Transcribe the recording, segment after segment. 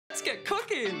Let's get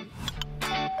cooking.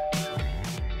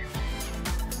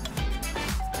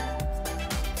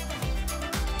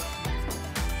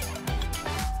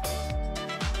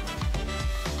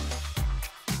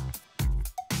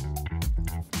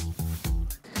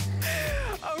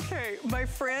 Okay, my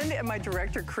friend and my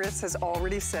director, Chris, has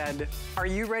already said, are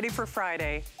you ready for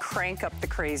Friday? Crank up the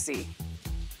crazy.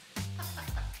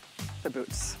 The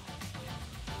boots.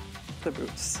 The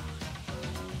boots.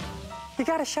 You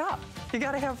gotta shop. You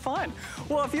gotta have fun.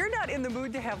 Well, if you're not in the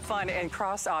mood to have fun and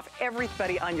cross off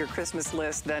everybody on your Christmas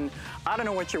list, then I don't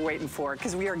know what you're waiting for,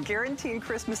 because we are guaranteeing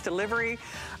Christmas delivery.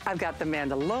 I've got The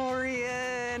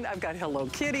Mandalorian, I've got Hello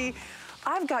Kitty,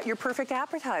 I've got your perfect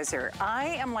appetizer. I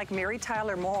am like Mary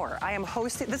Tyler Moore. I am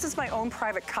hosting, this is my own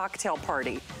private cocktail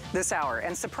party this hour.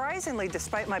 And surprisingly,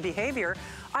 despite my behavior,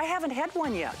 I haven't had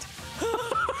one yet.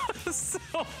 So,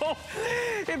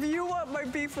 if you want my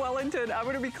beef Wellington, I'm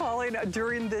gonna be calling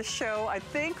during this show. I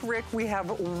think, Rick, we have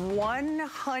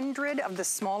 100 of the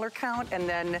smaller count and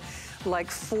then like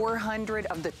 400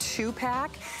 of the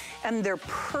 2-pack. And they're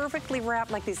perfectly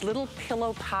wrapped like these little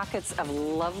pillow pockets of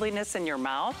loveliness in your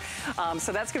mouth.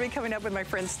 So that's gonna be coming up with my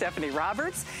friend Stephanie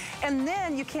Roberts. And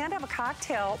then you can't have a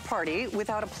cocktail party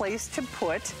without a place to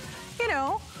put, you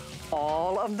know,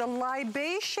 all of the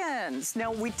libations.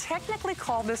 Now, we technically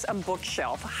call this a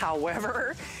bookshelf.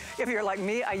 However, if you're like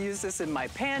me, I use this in my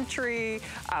pantry.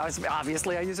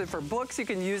 Obviously, I use it for books. You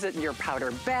can use it in your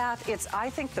powder bath. It's, I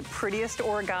think, the prettiest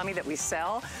origami that we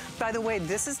sell. By the way,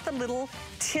 this is the little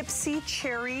tipsy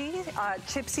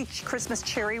Christmas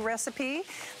cherry recipe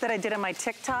that I did on my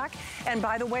TikTok. And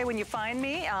by the way, when you find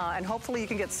me, and hopefully you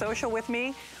can get social with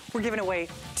me, we're giving away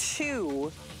 2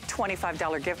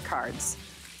 $25 gift cards.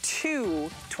 2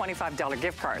 $25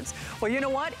 gift cards. Well, you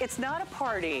know what? It's not a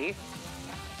party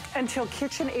until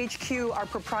Kitchen HQ, our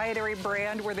proprietary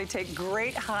brand, where they take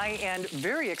great high-end,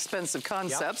 very expensive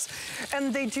concepts,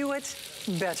 and they do it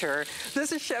better.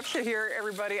 This is Chef Shahir,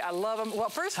 everybody. I love him. Well,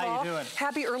 first of all,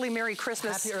 happy early Merry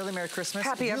Christmas. Happy early Merry Christmas.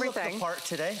 Happy everything. You look the part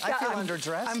today. I feel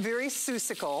underdressed. I'm very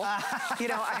Seussical. You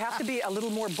know, I have to be a little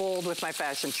more bold with my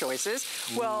fashion choices.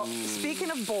 Well,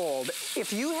 speaking of bold,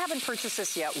 if you haven't purchased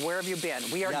this yet, where have you been?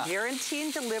 We are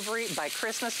guaranteeing delivery by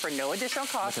Christmas for no additional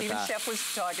cost. Even Chef was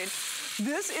talking.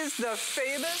 This is the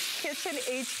famous Kitchen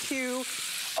HQ.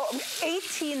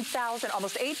 18,000,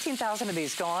 almost 18,000 of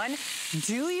these gone.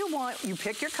 Do you want, you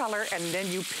pick your color and then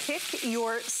you pick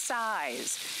your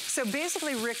size. So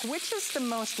basically, Rick, which is the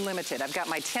most limited? I've got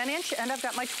my 10-inch and I've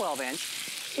got my 12-inch.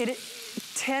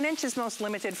 10-inch is most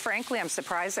limited. Frankly, I'm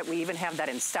surprised that we even have that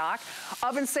in stock.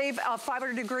 Oven safe,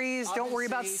 500 degrees. Don't worry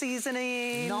about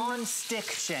seasoning. Non-stick,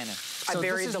 Shannon. I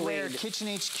buried the lead. Where Kitchen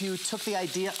HQ took the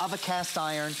idea of a cast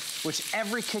iron, which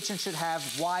every kitchen should have.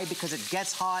 Why? Because it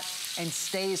gets hot and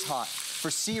stays hot. For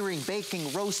searing,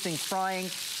 baking, roasting, frying,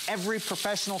 every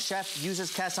professional chef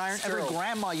uses cast iron. Every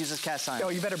grandma uses cast iron. Oh,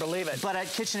 you better believe it. But at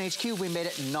Kitchen HQ, we made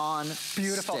it non-stick.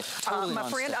 Beautiful. Totally my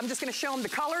friend, I'm just gonna show them the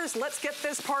colors. Let's get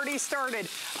this party started.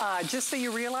 Just so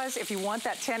you realize, if you want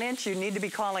that 10-inch, you need to be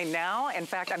calling now. In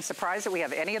fact, I'm surprised that we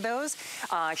have any of those.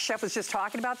 Chef was just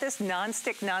talking about this.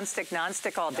 Non-stick, non-stick,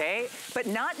 non-stick all day. But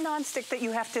not non-stick that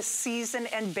you have to season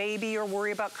and baby or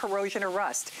worry about corrosion or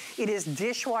rust. It is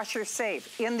dishwasher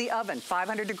safe, in the oven,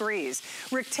 500 degrees.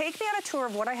 Rick, take me on a tour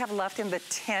of what I have left in the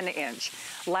 10-inch.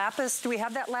 Lapis, do we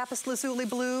have that lapis lazuli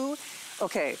blue?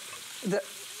 Okay,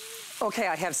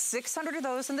 I have 600 of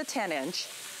those in the 10-inch.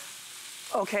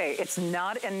 Okay, it's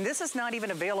not, and this is not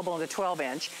even available in the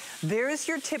 12-inch. There's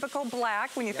your typical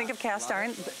black. When you think of cast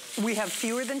iron, we have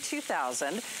fewer than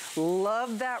 2,000.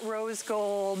 Love that rose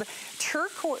gold.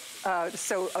 Turquoise,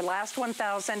 so last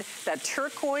 1,000, that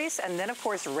turquoise, and then of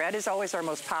course red is always our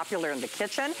most popular in the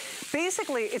kitchen.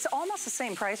 Basically, it's almost the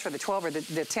same price for the 12 or the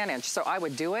 10-inch, so I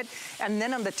would do it. And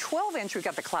then on the 12-inch, we've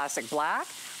got the classic black,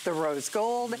 the rose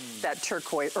gold, that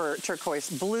turquoise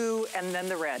blue, and then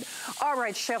the red. All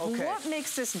right, Chef, what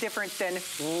makes this different than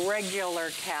regular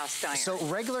cast iron? So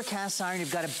regular cast iron,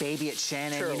 you've got to baby it,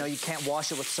 Shannon. True. You know, you can't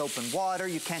wash it with soap and water.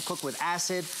 You can't cook with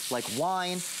acid like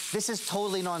wine. This is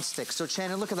totally non-stick. So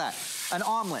Shannon, look at that. An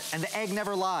omelet, and the egg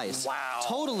never lies. Wow.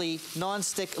 Totally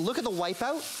non-stick. Look at the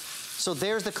wipeout. So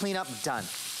there's the cleanup done.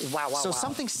 Wow, wow, So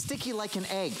something sticky like an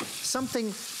egg.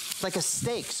 Something like a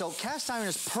steak. So cast iron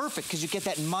is perfect because you get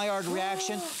that Maillard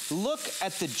reaction. Look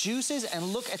at the juices and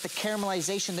look at the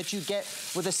caramelization that you get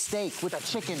with a steak, with a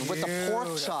chicken, with the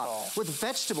pork chop, with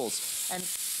vegetables. And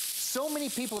so many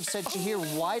people have said, Shahir,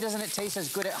 why doesn't it taste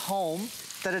as good at home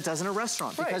that it does in a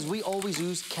restaurant? Because we always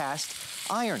use cast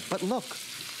iron. But look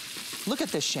at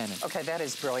this, Shannon. Okay, that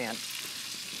is brilliant.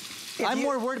 I'm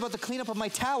more worried about the cleanup of my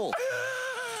towel.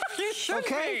 You should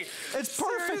okay? be. It's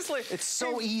perfect. Seriously. It's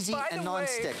so easy and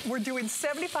non-stick. We're doing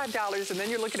 $75, and then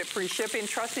you're looking at free shipping.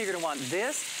 Trust me, you're gonna want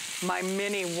this. My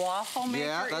mini waffle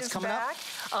maker that's is coming back.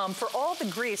 For all the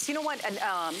grease, you know what? And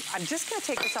I'm just gonna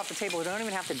take this off the table. We don't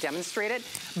even have to demonstrate it.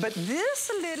 But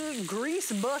this little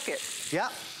grease bucket. Yeah.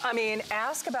 I mean,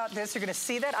 ask about this. You're gonna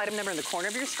see that item number in the corner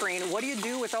of your screen. What do you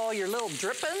do with all your little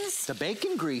drippings? The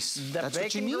bacon grease. That's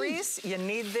what you need. The bacon grease, you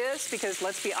need this because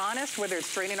let's be honest, whether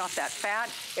it's draining off that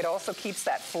fat, it also keeps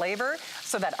that flavor.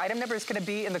 So that item number is gonna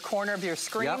be in the corner of your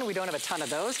screen. Yep. We don't have a ton of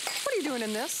those. What are you doing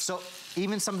in this? So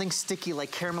even something sticky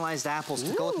like caramelized apples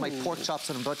to go with my pork chops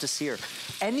that I'm about to sear.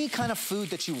 Any kind of food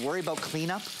that you worry about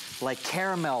cleanup, like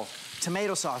caramel,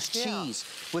 tomato sauce, cheese.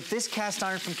 With this cast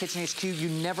iron from Kitchen HQ, you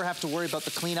never have to worry about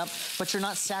the cleanup, but you're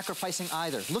not sacrificing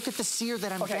either. Look at the sear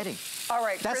that I'm getting. All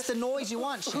right, that's Chris, the noise you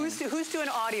want, Shannon. Who's doing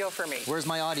audio for me? Where's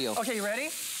my audio? Okay, you ready?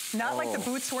 Not like the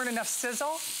boots weren't enough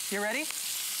sizzle. You ready?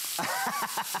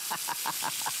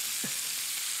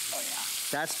 Oh, yeah.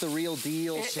 That's the real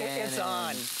deal, Shannon. It's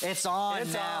on. It's on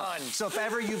It's now. on. So if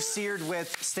ever you've seared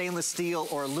with stainless steel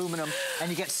or aluminum and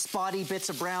you get spotty bits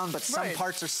of brown, but some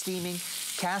parts are steaming,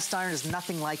 cast iron is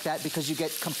nothing like that because you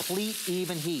get complete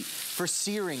even heat for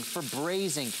searing, for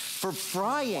braising, for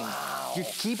frying. Wow. You're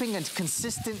keeping a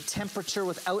consistent temperature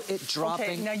without it dropping.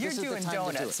 Okay, now you're doing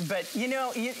donuts, but you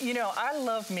know, I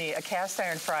love me a cast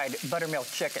iron fried buttermilk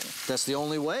chicken. That's the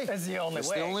only way. That's the only way.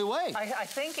 That's the only way. I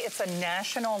think it's a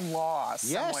national law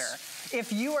somewhere.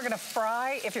 If you are gonna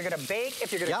fry, if you're gonna bake,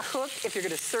 if you're gonna cook, if you're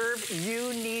gonna serve,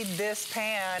 you need this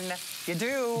pan. You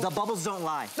do. The bubbles don't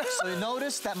lie. So you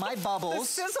notice that my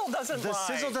bubbles. The sizzle doesn't lie. The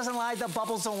sizzle doesn't lie, the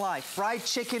bubbles don't lie. Fried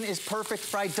chicken is perfect,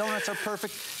 fried donuts are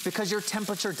perfect because your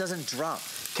temperature doesn't drop.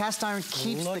 Cast iron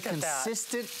keeps the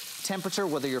consistent temperature,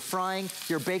 whether you're frying,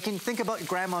 you're baking. Think about your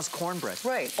grandma's cornbread.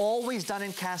 Right. Always done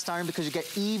in cast iron because you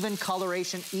get even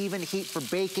coloration, even heat for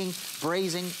baking,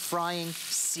 braising, frying,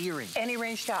 searing. Any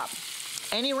range top.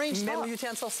 Any range top. Middle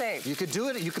utensil saved. You could do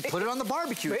it. You could put it on the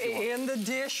barbecue if you want. In the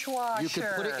dishwasher. You could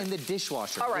put it in the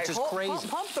dishwasher, all right, which is crazy.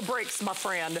 Pump the brakes, my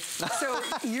friend. So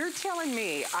you're telling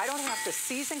me I don't have to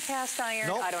season cast iron.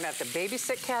 Nope. I don't have to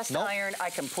babysit cast iron. I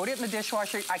can put it in the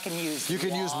dishwasher. I can use You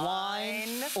can use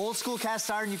wine. Old school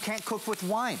cast iron, you can't cook with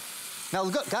wine. Now,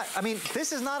 look, I mean,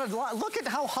 this is not a lot. Look at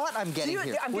how hot I'm getting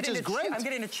here, which is great. I'm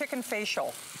getting a chicken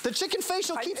facial. The chicken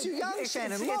facial keeps you young,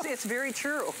 Shannon. Look. It's very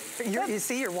true. You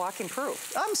see, you're walking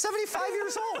proof. I'm 75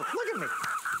 years old. Look at me.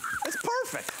 It's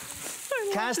perfect.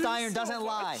 Cast iron doesn't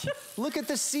lie. Look at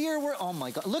the sear. Oh,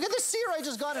 my God. Look at the sear I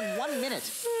just got in 1 minute.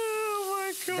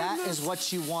 That is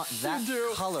what you want, that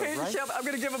color, hey, right? Chef, I'm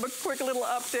going to give him a quick little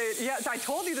update. Yeah, I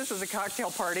told you this was a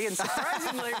cocktail party, and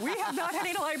surprisingly, we have not had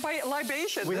any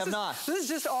libations. We have not. This is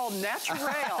just all natural.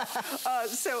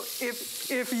 So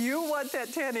if you want that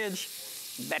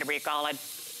 10-inch, better be calling.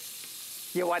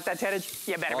 You want that 10-inch?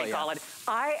 You better be calling.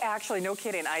 I actually, no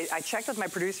kidding, I checked with my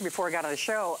producer before I got on the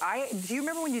show. Do you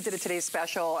remember when you did a Today's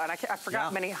Special? And I forgot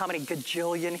how many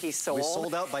gajillion he sold. We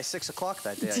sold out by 6 o'clock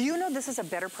that day. Do you know this is a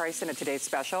better price than a Today's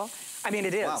Special? I mean,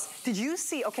 it is. Wow. Did you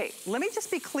see, okay, let me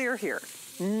just be clear here.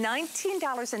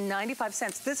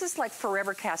 $19.95. This is like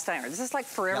forever cast iron. This is like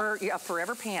forever, a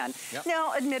forever pan.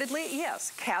 Now, admittedly,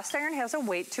 yes, cast iron has a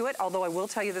weight to it, although I will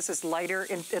tell you this is lighter,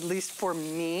 at least for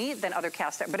me, than other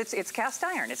cast iron. But it's cast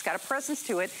iron. It's got a presence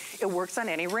to it. It works on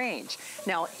any range.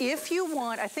 Now, if you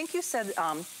want, I think you said,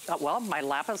 well, my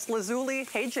lapis lazuli,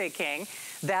 hey, J. King,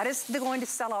 that is going to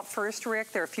sell out first,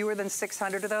 Rick. There are fewer than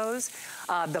 600 of those.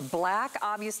 The black,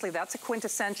 obviously, that's a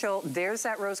quintessential. There's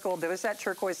that rose gold. There's that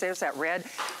turquoise. There's that red.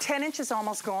 10 inches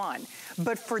almost gone.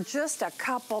 But for just a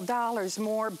couple dollars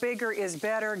more, bigger is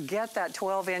better. Get that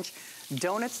 12-inch.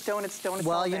 Donuts.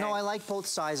 Well, you know, I like both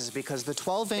sizes because the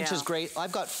 12-inch is great.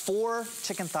 I've got 4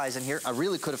 chicken thighs in here. I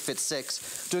really could have fit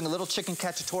 6. Doing a little chicken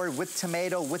cacciatore with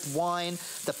tomato, with wine,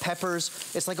 the peppers.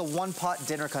 It's like a one-pot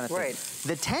dinner kind of thing. Right.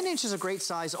 The 10-inch is a great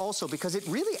size also because it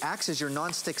really acts as your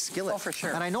non-stick skillet. Oh, for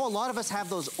sure. And I know a lot of us have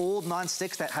those old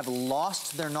non-sticks that have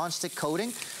lost their non-stick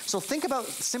coating. So think about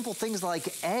simple things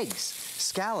like eggs,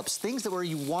 scallops, things that where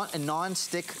you want a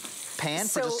non-stick pan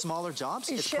for just smaller jobs.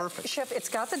 It's perfect. Chef, it's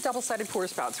got the double-sided pour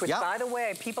spouts, which, by the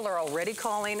way, people are already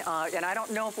calling, and I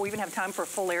don't know if we even have time for a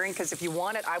full airing, because if you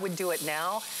want it, I would do it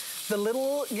now. The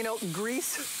little, you know,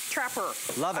 grease trapper.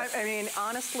 Love it. I mean,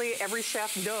 honestly, every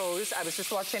chef knows. I was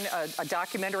just watching a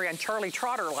documentary on Charlie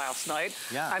Trotter last night.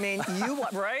 Yeah. I mean, you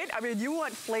want, right? I mean, you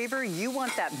want flavor, you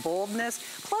want that boldness.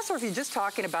 Plus, or if you're just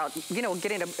talking about, you know,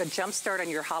 getting a jump start on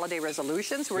your holiday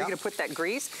resolutions, where you're going to put that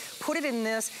grease, put it in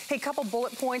this. Hey, couple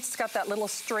bullet points. It's got that little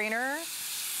strainer.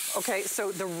 Okay,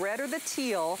 so the red or the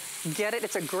teal, get it.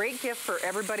 It's a great gift for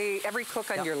everybody, every cook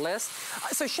on your list.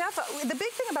 So Chef, the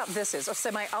big thing about this is,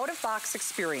 so my out-of-box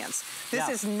experience. This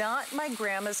is not my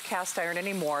grandma's cast iron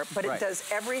anymore, but it does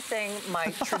everything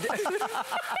my tradition.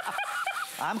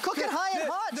 I'm cooking high and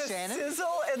hot, Shannon. The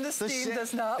sizzle and the steam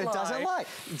does not lie. It doesn't lie.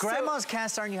 Grandma's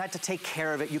cast iron, you had to take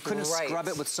care of it. You couldn't scrub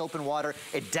it with soap and water.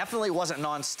 It definitely wasn't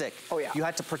non-stick. Oh, yeah. You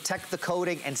had to protect the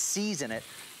coating and season it.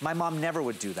 My mom never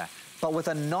would do that. But with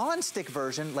a non-stick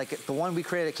version, like the one we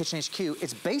created at Kitchen HQ,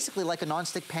 it's basically like a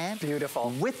non-stick pan.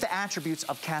 Beautiful. With the attributes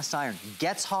of cast iron.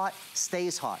 Gets hot,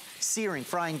 stays hot. Searing,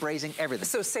 frying, braising, everything.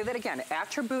 So say that again.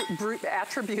 Attribute,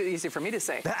 easy for me to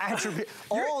say. The attribute,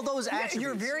 all those attributes.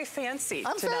 You're very fancy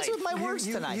I'm tonight. fancy with my words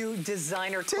tonight. You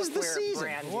designer cookware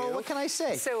brand. Well, what can I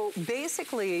say? So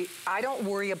basically, I don't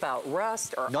worry about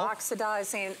rust or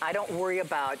oxidizing. I don't worry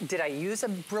about, did I use a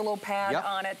Brillo pad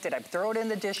on it? Did I throw it in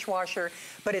the dishwasher?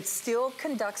 But it still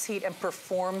conducts heat and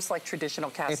performs like traditional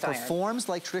cast iron. It performs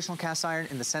like traditional cast iron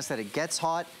in the sense that it gets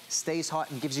hot, stays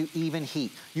hot, and gives you even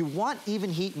heat. You want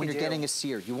even heat when you're getting a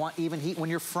sear. You want even heat when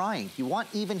you're frying. You want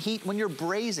even heat when you're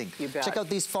braising. You bet. Check out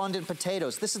these fondant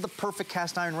potatoes. This is the perfect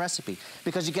cast iron recipe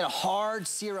because you get a hard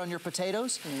sear on your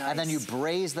potatoes and then you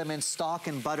braise them in stock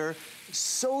and butter.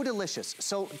 So delicious.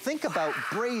 So think about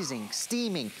braising,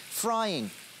 steaming,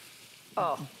 frying.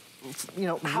 You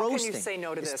know, how roasting. Can you say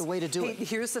no to this? It's the way to do it.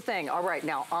 Here's the thing. All right,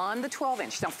 now on the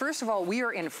 12-inch. Now, first of all, we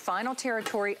are in final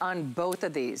territory on both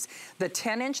of these. The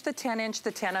 10-inch, the 10-inch,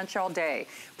 the 10-inch all day.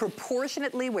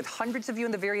 Proportionately, with hundreds of you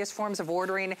in the various forms of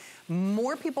ordering,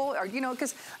 more people are, you know,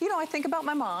 because, you know, I think about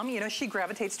my mom, you know, she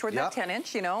gravitates toward that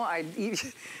 10-inch, you know.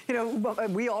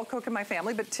 We all cook in my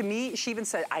family, but to me, she even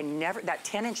said, that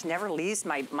 10-inch never leaves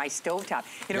my stovetop.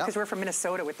 You know, because we're from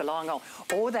Minnesota with the long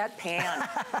oh, that pan.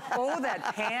 Oh,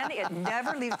 that pan. It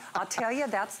never leaves. I'll tell you,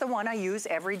 that's the one I use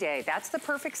every day. That's the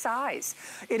perfect size.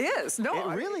 It is.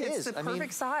 No, it really is. It's the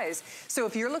perfect size. So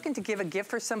if you're looking to give a gift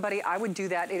for somebody, I would do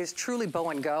that. It is truly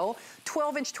bow and go.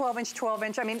 12-inch, 12-inch,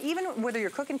 12-inch. I mean, even whether you're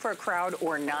cooking for a crowd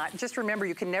or not, just remember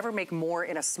you can never make more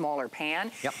in a smaller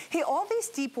pan. Hey, all these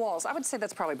deep walls, I would say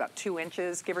that's probably about 2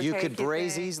 inches, give or take. You could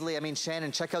braise easily. I mean,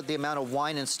 Shannon, check out the amount of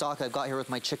wine and stock I've got here with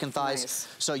my chicken thighs.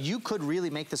 So you could really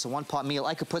make this a one-pot meal.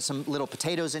 I could put some little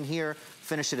potatoes in here,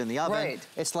 finish it in the oven.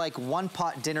 It's like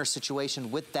one-pot dinner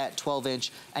situation with that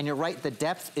 12-inch. And you're right, the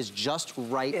depth is just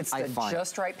right, I find.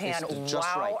 Just right pan.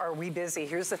 Wow, are we busy.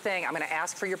 Here's the thing. I'm going to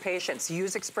ask for your patience.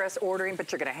 Use express ordering,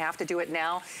 but you're going to have to do it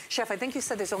now. Chef, I think you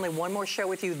said there's only one more show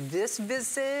with you this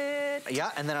visit.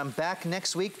 Yeah, and then I'm back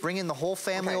next week, bringing the whole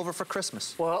family over for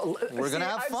Christmas. Well, we're going to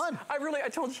have fun. I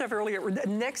told Chef earlier,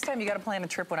 next time you got to plan a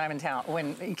trip when I'm in town.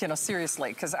 When, you know,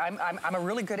 seriously, because I'm a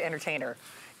really good entertainer.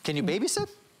 Can you babysit?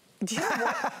 Do you know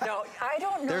what? No, I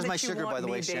don't know. There's my sugar, by the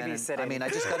way, Shannon. I mean, I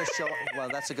just got to show. Well,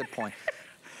 that's a good point.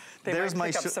 There's my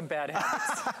pick up some bad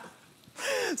habits.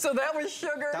 So that was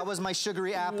sugar. That was my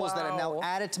sugary apples that are now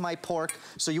added to my pork.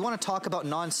 So you want to talk about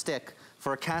non-stick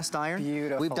for a cast iron?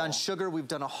 Beautiful. We've done sugar. We've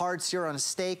done a hard sear on a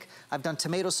steak. I've done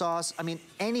tomato sauce. I mean,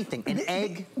 anything. An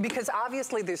egg. Because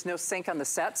obviously there's no sink on the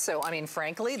set. So, I mean,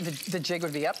 frankly, the jig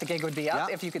would be up. The gig would be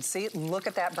up. If you could see it, look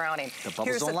at that browning.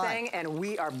 Here's the thing, and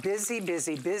we are busy,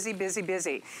 busy, busy, busy,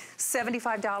 busy.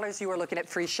 $75, you are looking at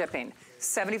free shipping.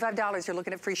 $75, you're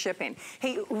looking at free shipping.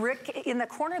 Hey, Rick, in the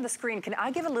corner of the screen, can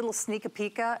I give a little sneak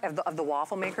peek of the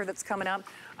waffle maker that's coming up?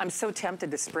 I'm so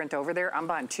tempted to sprint over there. I'm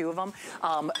buying 2 of them.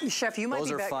 Chef, you might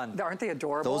be back. Those are fun. Aren't they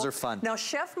adorable? Those are fun. Now,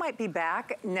 Chef might be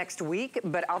back next week,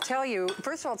 but I'll tell you,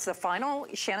 first of all, it's the final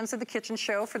Shannon's of the Kitchen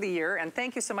show for the year, and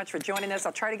thank you so much for joining us.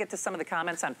 I'll try to get to some of the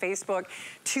comments on Facebook.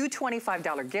 2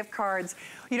 $25 gift cards.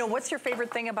 You know, what's your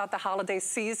favorite thing about the holiday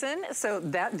season? So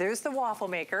there's the waffle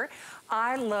maker.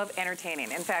 I love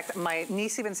entertaining. In fact, my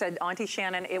niece even said, Auntie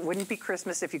Shannon, it wouldn't be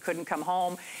Christmas if you couldn't come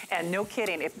home. And no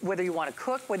kidding, whether you want to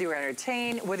cook, whether you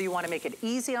entertain, whether you want to make it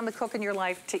easy on the cook in your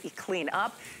life to clean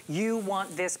up, you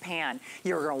want this pan.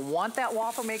 You're going to want that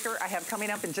waffle maker I have coming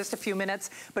up in just a few minutes.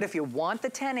 But if you want the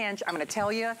 10-inch, I'm going to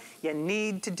tell you, you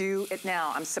need to do it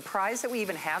now. I'm surprised that we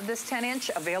even have this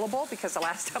 10-inch available because the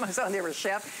last time I was on there with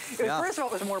Chef, first of all,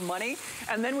 it was more money.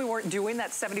 And then we weren't doing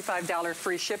that $75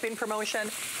 free shipping promotion.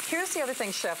 Here's the other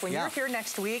thing, Chef. When you're here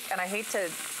next week, and I hate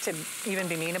to even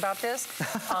be mean about this,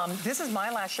 this is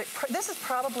my last show. This is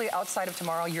probably outside of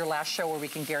tomorrow, your last show where we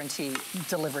can guarantee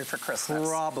delivery for Christmas.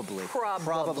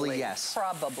 Probably, yes.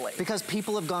 Probably. Because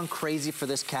people have gone crazy for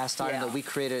this cast iron that we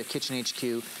created at Kitchen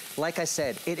HQ. Like I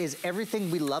said, it is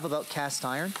everything we love about cast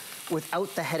iron,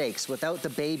 without the headaches, without the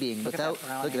babying, look,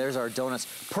 there's our donuts.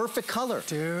 Perfect color.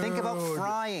 Dude. Think about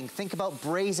frying, think about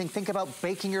braising, think about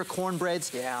baking your cornbreads,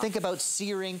 think about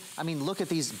searing. I mean, look at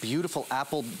these beautiful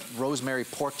apple rosemary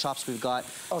pork chops we've got.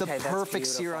 The perfect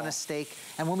sear on a steak.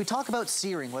 And when we talk about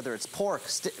searing, whether it's pork,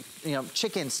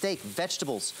 chicken, steak,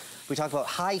 vegetables, we talk about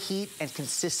high heat and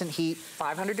consistent heat.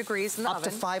 500 degrees in the oven. Up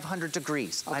to 500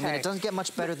 degrees. I mean, it doesn't get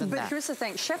much better than that. But here's the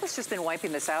thing. Chef has just been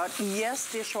wiping this out.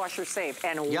 Yes, dishwasher safe.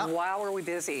 And wow, are we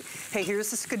busy. Hey,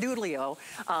 here's the Scadoodleo.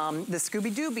 The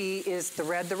Scooby-Dooby is the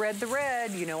red, the red, the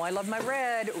red. You know I love my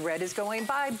red. Red is going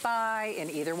bye-bye in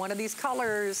either one of these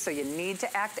colors. So you need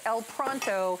to act el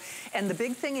pronto. And the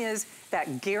big thing is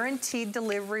that guaranteed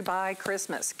delivery by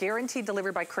Christmas. Guaranteed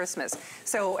delivery by Christmas.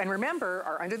 So, and remember,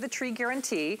 our under the tree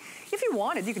guarantee, if you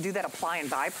wanted, you could do that apply and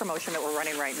buy promotion that we're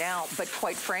running right now. But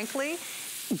quite frankly,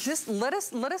 just let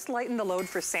us lighten the load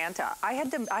for Santa. I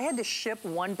had to ship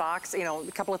one box, you know,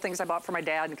 a couple of things I bought for my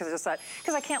dad because I just thought,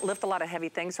 because I can't lift a lot of heavy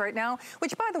things right now,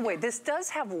 which by the way, this does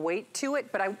have weight to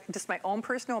it, but just my own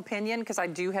personal opinion, because I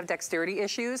do have dexterity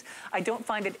issues, I don't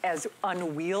find it as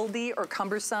unwieldy or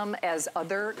cumbersome as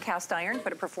other cast iron,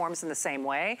 but it performs in the same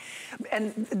way.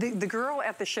 And the girl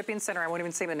at the shipping center, I won't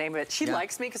even say the name of it, she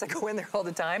likes me because I go in there all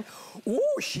the time.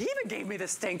 Ooh, she even gave me the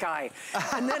stink eye.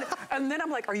 And then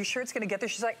I'm like, are you sure it's gonna get there?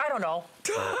 She's like, I don't know.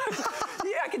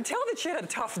 Yeah, I can tell that she had a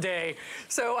tough day.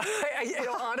 So, you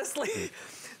know, honestly,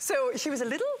 so she was a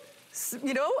little,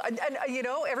 you know, and you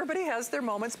know, everybody has their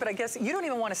moments, but I guess you don't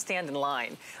even want to stand in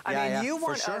line. I mean, you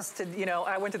want us to, you know,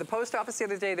 I went to the post office the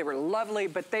other day, they were lovely,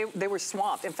 but they were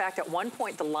swamped. In fact, at one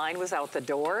point, the line was out the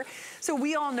door. So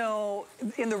we all know,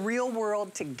 in the real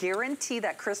world, to guarantee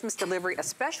that Christmas delivery,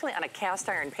 especially on a cast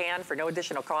iron pan for no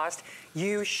additional cost,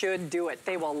 you should do it.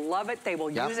 They will love it, they will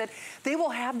use it. They will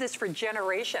have this for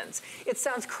generations. It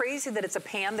sounds crazy that it's a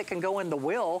pan that can go in the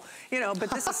will, you know, but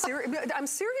this is serious. I'm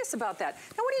serious about that.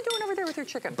 Now, what are you doing over there with your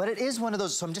chicken? But it is one of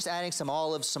those, so I'm just adding some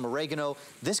olives, some oregano.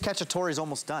 This cacciatore is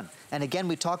almost done. And again,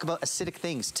 we talk about acidic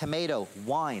things, tomato,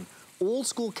 wine. Old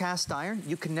school cast iron,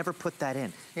 you can never put that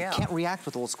in. You can't react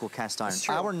with old school cast iron.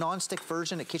 Our non-stick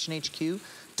version at Kitchen HQ,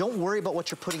 don't worry about what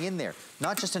you're putting in there.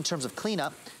 Not just in terms of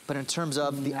cleanup, but in terms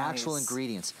of the actual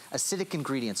ingredients. Acidic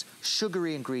ingredients,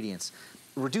 sugary ingredients.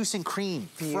 Reducing cream,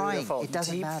 frying, it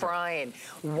doesn't matter. Deep frying.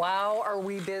 Wow, are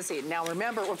we busy. Now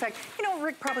remember, in fact, you know,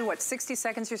 Rick, probably what, 60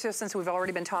 seconds or so since we've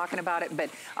already been talking about it, but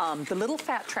the little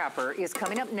fat trapper is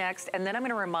coming up next, and then I'm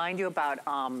gonna remind you about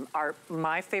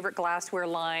my favorite glassware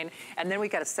line, and then we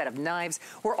got a set of knives.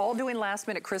 We're all doing last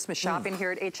minute Christmas shopping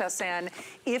here at HSN.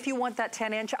 If you want that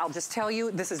 10-inch, I'll just tell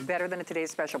you, this is better than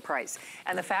today's special price.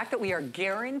 And the fact that we are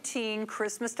guaranteeing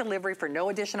Christmas delivery for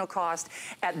no additional cost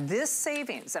at this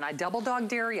savings, and I double dog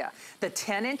dare you. The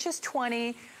 10-inch is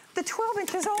 20. The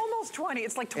 12-inch is almost 20.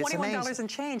 It's like $21 and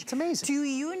change. It's amazing. Do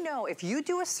you know, if you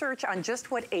do a search on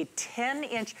just what a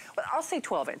 10-inch, well, I'll say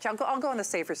 12-inch. I'll go on the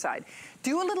safer side.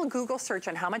 Do a little Google search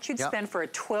on how much you'd spend for a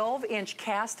 12-inch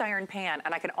cast iron pan,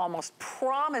 and I can almost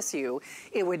promise you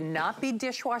it would not be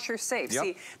dishwasher safe.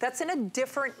 See, that's in a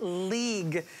different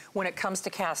league when it comes to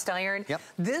cast iron.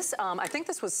 This, I think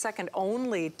this was second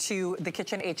only to the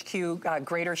Kitchen HQ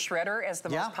grater shredder as the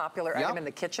most popular item in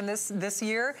the kitchen this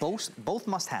year. Both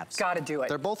must have. Gotta do it.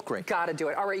 They're both great. Gotta do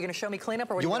it. All right, you gonna show me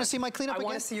cleanup, or what? You want to see my cleanup again? I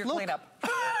want to see your cleanup.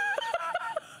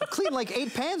 I cleaned like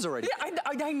 8 pans already. Yeah,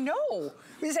 I know.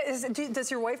 Does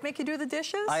your wife make you do the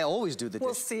dishes? I always do the dishes.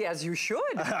 Well, see, as you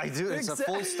should. I do. It's a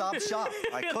full-stop shop.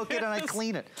 I cook it and I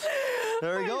clean it.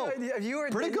 There you go.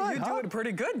 Pretty good, You do it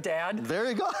pretty good, Dad. There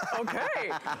you go.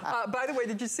 Okay. By the way,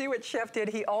 did you see what Chef did?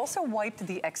 He also wiped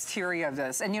the exterior of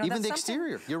this. And you know, even the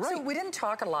exterior, you're right. So we didn't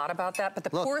talk a lot about that, but the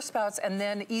pour spouts, and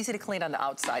then easy to clean on the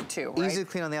outside too, right? Easy to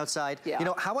clean on the outside. You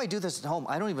know, how I do this at home,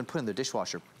 I don't even put it in the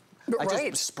dishwasher. I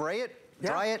just spray it,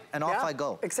 dry it, and off I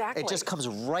go. Exactly. It just comes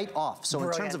right off. So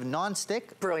in terms of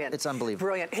non-stick, it's unbelievable.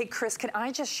 Brilliant. Hey, Chris, can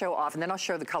I just show off, and then I'll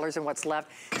show the colors and what's left.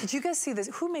 Did you guys see this?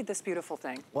 Who made this beautiful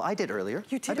thing? Well, I did earlier.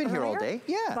 You did I've been here all day.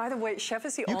 Yeah. By the way, Chef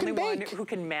is the only one who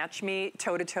can match me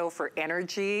toe-to-toe for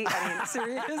energy. I mean,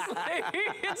 seriously,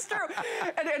 it's true.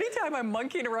 And anytime I'm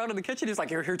monkeying around in the kitchen, he's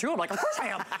like, you're here too? I'm like, of course I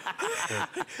am.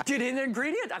 Do you need an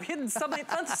ingredient? I'm hidden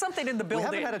something in the building.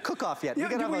 We haven't had a cook-off yet. We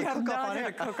have not had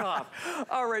a cook-off.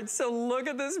 All right, so look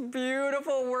at this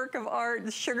beautiful work of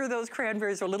art. Sugar those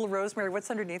cranberries or a little rosemary. What's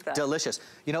underneath that? Delicious.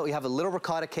 You know, you have a little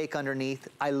ricotta cake underneath.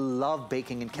 I love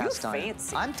baking in cast iron.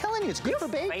 Fancy. I'm telling you, it's good for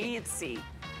baking. Fancy.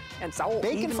 And so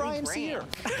bacon, fry, and sear.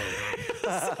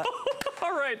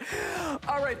 All right,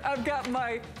 I've got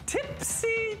my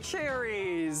tipsy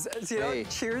cherries. So, you know,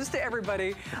 cheers to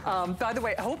everybody. By the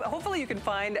way, hopefully you can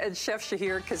find Chef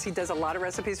Shahir, because he does a lot of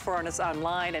recipes for us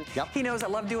online, and he knows I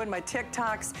love doing my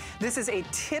TikToks. This is a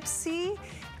tipsy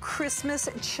Christmas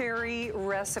cherry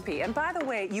recipe. And by the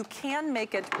way, you can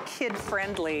make it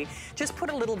kid-friendly. Just put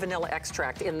a little vanilla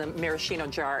extract in the maraschino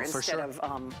jar instead of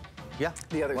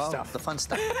the other stuff. The fun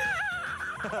stuff.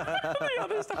 The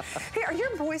other stuff. Hey, are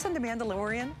your boys on The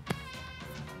Mandalorian?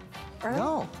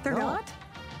 No. They're not?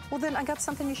 Well, then I got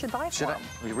something you should buy for them.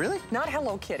 Really? Not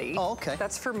Hello Kitty. Oh, okay.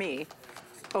 That's for me.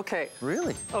 Okay.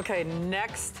 Really? Okay,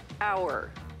 next hour.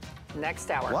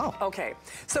 Next hour. Wow. Okay,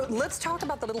 so let's talk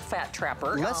about the little fat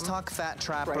trapper. Let's talk fat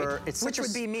trapper. Right. Which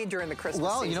would be me during the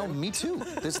Christmas season. You know, me too.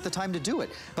 This is the time to do it.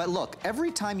 But look,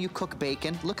 every time you cook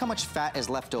bacon, look how much fat is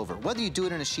left over. Whether you do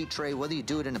it in a sheet tray, whether you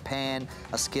do it in a pan,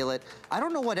 a skillet, I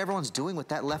don't know what everyone's doing with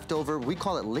that leftover. We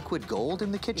call it liquid gold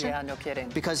in the kitchen. Yeah, no kidding.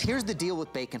 Because here's the deal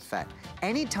with bacon fat.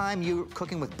 Anytime you're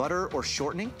cooking with butter or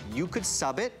shortening, you could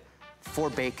sub it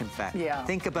for bacon fat. Yeah.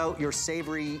 Think about your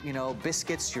savory, you know,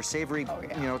 biscuits, your savory,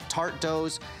 you know, tart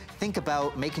doughs. Think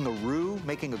about making a roux,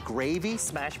 making a gravy.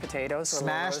 Smashed potatoes.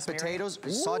 Smashed potatoes,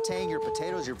 sauteing your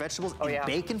potatoes, your vegetables in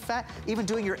bacon fat. Even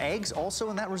doing your eggs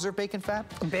also in that reserved bacon fat.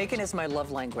 Bacon is my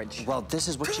love language. Well, this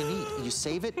is what you need. You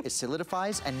save it, it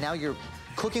solidifies, and now you're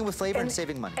cooking with flavor and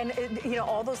saving money. And you know,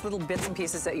 all those little bits and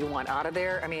pieces that you want out of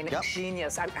there, I mean,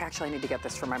 genius. I need to get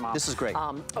this for my mom. This is great.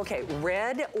 Okay,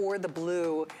 red or the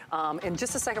blue. In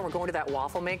just a second, we're going to that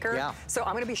waffle maker. Yeah. So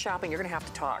I'm gonna be shopping, you're gonna have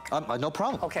to talk. No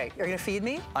problem. Okay, you're gonna feed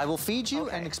me? I will feed you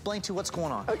and explain to you what's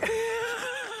going on. Okay.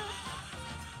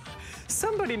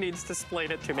 Somebody needs to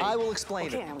explain it to me. I will explain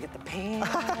it. Okay, I'm gonna get the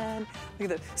pan. Look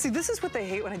at that. See, this is what they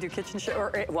hate when I do kitchen show,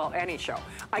 or well, any show.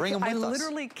 I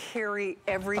literally carry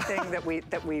everything that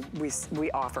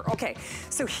we offer. Okay,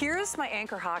 so here's my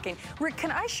anchor hocking. Rick,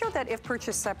 can I show that if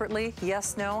purchased separately?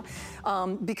 Yes, no,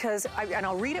 because and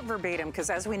I'll read it verbatim, because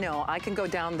as we know, I can go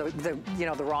down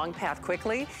the wrong path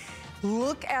quickly.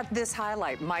 Look at this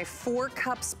highlight. My 4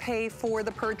 cups pay for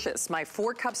the purchase. My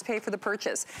 4 cups pay for the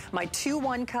purchase. My 2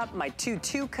 1 cup, my 2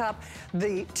 2 cup,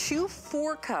 the 2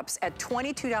 4 cups at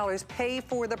 $22 pay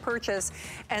for the purchase.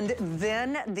 And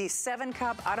then the 7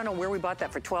 cup, I don't know where we bought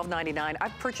that for $12.99.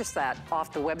 I've purchased that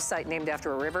off the website named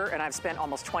after a river, and I've spent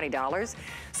almost $20.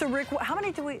 So Rick, how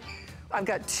many do we... I've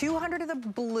got 200 of the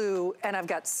blue and I've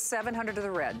got 700 of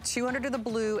the red. 200 of the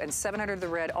blue and 700 of the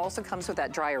red. Also comes with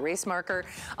that dry erase marker.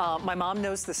 My mom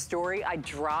knows the story. I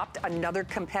dropped another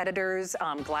competitor's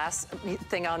glass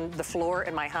thing on the floor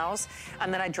in my house,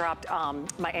 and then I dropped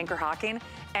my anchor hocking.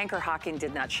 Anchor hocking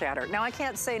did not shatter. Now, I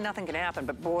can't say nothing can happen,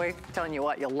 but boy, I'm telling you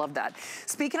what, you'll love that.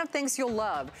 Speaking of things you'll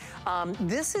love,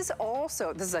 this is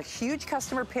a huge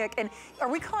customer pick. And are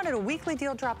we calling it a weekly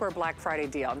deal drop or a Black Friday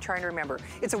deal? I'm trying to remember.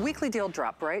 It's a weekly deal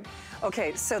drop, right?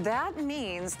 Okay, so that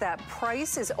means that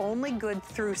price is only good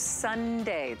through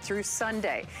Sunday,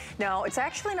 Now, it's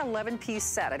actually an 11-piece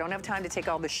set. I don't have time to take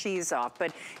all the sheaths off,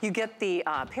 but you get the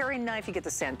paring knife, you get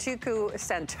the santoku,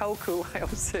 I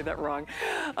always say that wrong.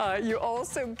 You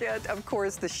also get, of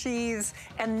course, the sheaths,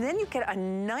 and then you get a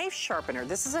knife sharpener.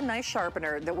 This is a knife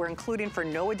sharpener that we're including for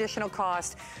no additional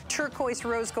cost. Turquoise,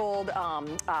 rose gold,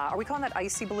 are we calling that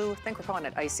icy blue? I think we're calling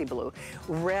it icy blue.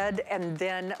 Red, and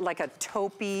then like a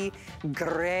taupey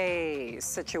gray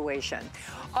situation.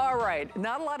 All right,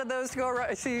 not a lot of those to go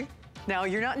around. See, now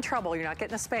you're not in trouble. You're not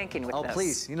getting a spanking with this. Oh,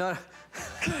 please, you know.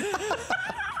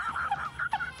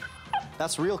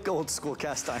 That's real old school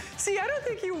cast iron. See, I don't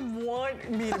think you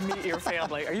want me to meet your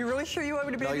family. Are you really sure you want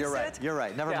me to babysit? No, you're right. You're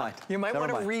right. Never mind. You might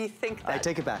want to rethink that. I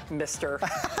take it back. Mr.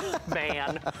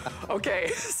 Man. Okay,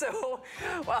 so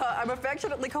I'm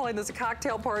affectionately calling this a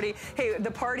cocktail party. Hey,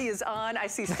 the party is on. I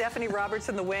see Stephanie Roberts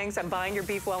in the wings. I'm buying your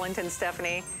beef Wellington,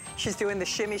 Stephanie. She's doing the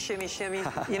shimmy, shimmy, shimmy,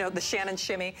 you know, the Shannon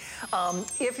shimmy.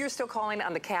 If you're still calling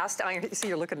on the cast iron, see,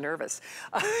 you're looking nervous.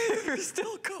 If you're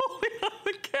still calling on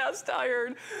the cast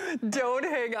iron, don't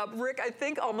hang up. Rick, I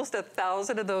think almost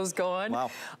 1,000 of those gone.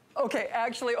 Wow. Okay,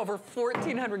 actually over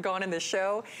 1,400 gone in this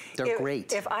show. They're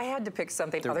great. If I had to pick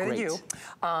something other than you,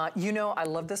 you know I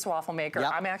love this waffle maker.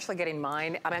 Yep. I'm actually getting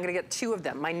mine. I'm gonna get 2 of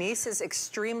them. My niece is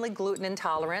extremely gluten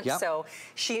intolerant, so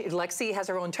Lexi has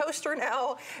her own toaster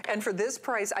now, and for this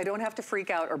price, I don't have to freak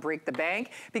out or break the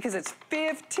bank because it's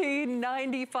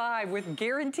 $15.95 with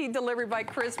guaranteed delivery by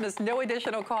Christmas, no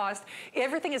additional cost.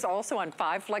 Everything is also on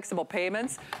 5 flexible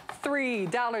payments,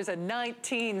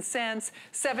 $3.19,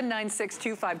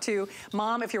 79625. want to.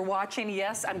 Mom, if you're watching,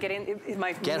 yes, I'm getting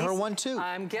my Get niece, her one too.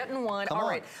 I'm getting one. Come All on.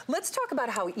 right, let's talk about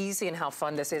how easy and how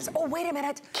fun this is. Oh, wait a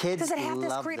minute. Kids Does it have this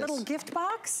love great this. little gift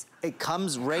box? It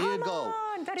comes ready to go.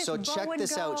 On, that is so check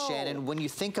this out, Shannon. When you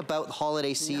think about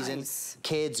holiday season,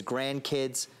 kids,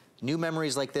 grandkids, new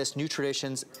memories like this, new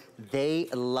traditions, they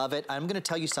love it. I'm gonna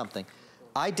tell you something.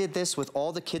 I did this with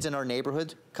all the kids in our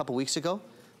neighborhood a couple weeks ago.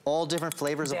 All different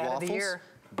flavors of waffles. Dad of the year.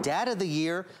 Dad of the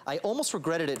year. I almost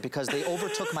regretted it because they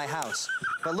overtook my house.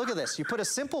 But look at this. You put a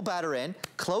simple batter in,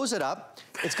 close it up.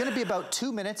 It's gonna be about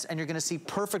 2 minutes and you're gonna see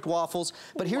perfect waffles.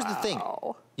 But here's the thing.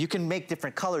 You can make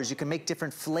different colors. You can make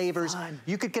different flavors.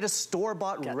 You could get a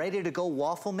store-bought, ready-to-go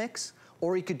waffle mix,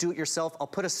 or you could do it yourself. I'll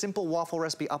put a simple waffle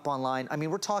recipe up online. I mean,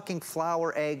 we're talking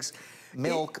flour, eggs,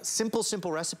 milk,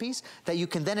 simple recipes that you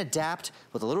can then adapt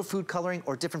with a little food coloring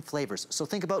or different flavors. So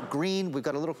think about green. We've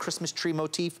got a little Christmas tree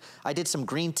motif. I did some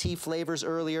green tea flavors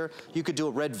earlier. You could do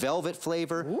a red velvet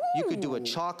flavor. Ooh. You could do a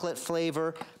chocolate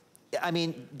flavor. I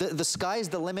mean, the sky's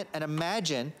the limit. And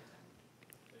imagine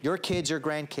your kids, your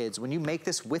grandkids, when you make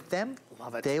this with them,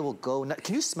 love it. They will go nuts.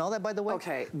 Can you smell that, by the way?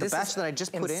 Okay. The batch that I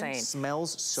just put in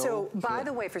smells so good. By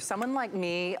the way, for someone like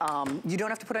me, you don't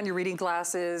have to put on your reading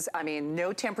glasses. I mean,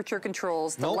 no temperature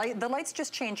controls. The lights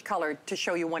just change color to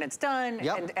show you when it's done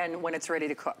and when it's ready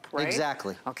to cook, right?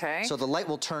 Exactly. Okay. So the light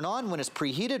will turn on when it's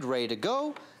preheated, ready to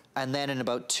go. And then in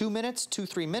about 2 minutes,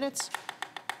 2-3 minutes,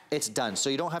 it's done.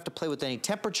 So you don't have to play with any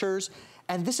temperatures.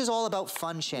 And this is all about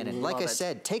fun, Shannon. Like I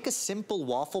said, take a simple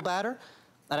waffle batter.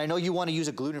 And I know you want to use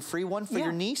a gluten-free one for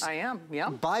your niece. I am,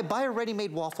 Buy a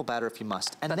ready-made waffle batter if you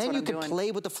must. And then you can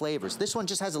play with the flavors. This one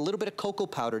just has a little bit of cocoa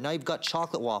powder. Now you've got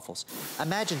chocolate waffles.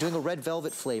 Imagine doing a red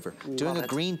velvet flavor, doing a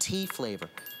green tea flavor,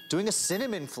 doing a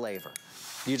cinnamon flavor.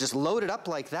 You just load it up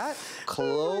like that,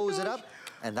 close it up,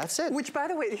 and that's it. Which, by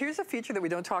the way, here's a feature that we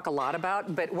don't talk a lot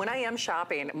about, but when I am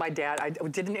shopping, my dad, I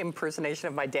did an impersonation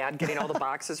of my dad getting all the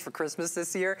boxes for Christmas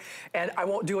this year, and I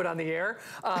won't do it on the air,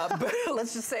 but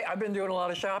let's just say I've been doing a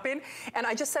lot of shopping, and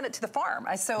I just sent it to the farm.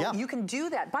 So you can do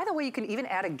that. By the way, you can even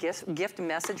add a gift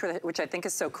message, which I think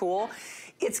is so cool.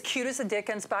 It's cute as a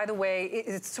dickens, by the way.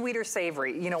 It's sweet or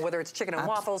savory, you know, whether it's chicken and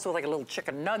waffles with like a little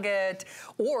chicken nugget,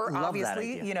 or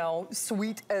obviously, you know,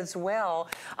 sweet as well.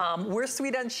 We're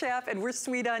Sweet on Chef, and we're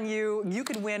sweet on you. You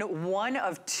could win one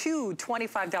of 2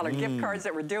 $25 gift cards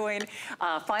that we're doing.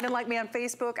 Find and like me on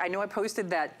Facebook. I know I posted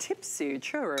that tipsy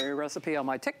cherry recipe on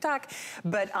my TikTok,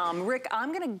 but Rick,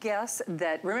 I'm gonna guess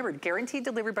that, remember, guaranteed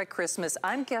delivery by Christmas.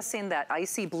 I'm guessing that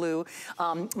icy blue.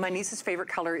 My niece's favorite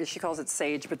color is, she calls it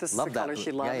sage, but this is the color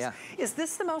she loves. Is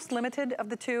this the most limited of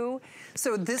the 2?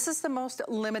 So this is the most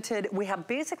limited. We have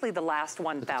basically the last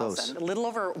 1,000, a little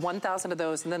over 1,000 of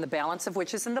those, and then the balance of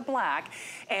which is in the black.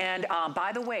 And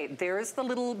by the way, there's the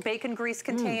little bacon grease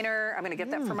container. I'm gonna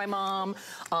get that for my mom.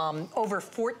 Over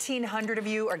 1,400 of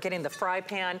you are getting the fry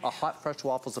pan. A hot fresh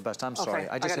waffle's the best. I'm sorry,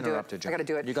 I just interrupted you. I gotta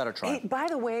do it. You gotta try. Hey, by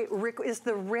the way, Rick, is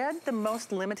the red the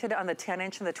most limited on the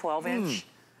 10-inch and the 12-inch?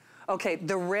 Okay,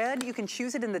 the red, you can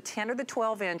choose it in the 10 or the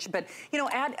 12-inch, but you know,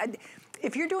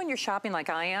 if you're doing your shopping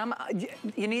like I am,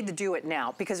 you need to do it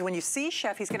now, because when you see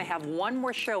Chef, he's gonna have one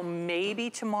more show maybe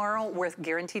tomorrow with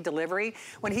guaranteed delivery.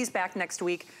 When he's back next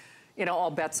week, you know,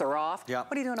 all bets are off. What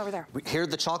are you doing over there? Here,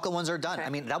 the chocolate ones are done. I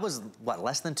mean, that was, what,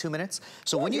 less than 2 minutes?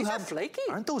 So when you have, flaky.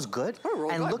 Aren't those good?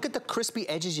 And look at the crispy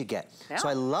edges you get. So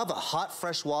I love a hot,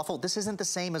 fresh waffle. This isn't the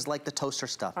same as like the toaster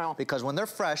stuff, because when they're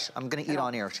fresh, I'm gonna eat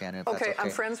on air, Shannon, if that's okay. I'm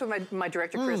friends with my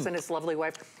director, Chris, and his lovely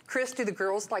wife. Chris, do the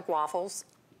girls like waffles?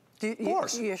 Of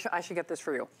course. I should get this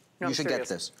for you. No, you should get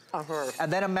this.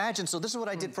 And then imagine, so this is what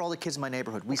I did for all the kids in my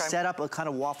neighborhood. We set up a kind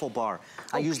of waffle bar.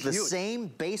 I used the same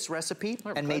base recipe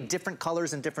and made different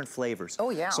colors and different flavors.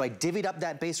 So I divvied up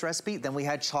that base recipe, then we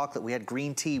had chocolate, we had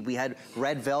green tea, we had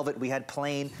red velvet, we had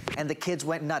plain, and the kids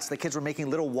went nuts. The kids were making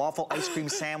little waffle ice cream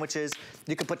sandwiches.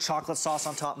 You could put chocolate sauce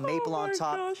on top, maple on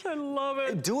top. Oh my gosh, I love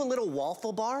it. Do a little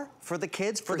waffle bar for the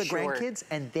kids, for the grandkids,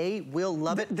 and they will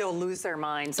love it. They'll lose their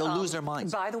minds. They'll lose their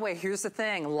minds. By the way, here's the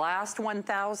thing. Last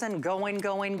 1,000, going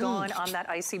on that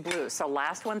icy blue. So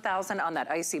last 1,000 on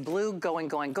that icy blue, going.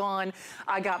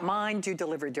 I got mine, do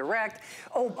delivery direct.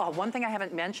 One thing I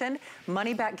haven't mentioned,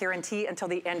 money back guarantee until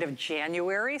the end of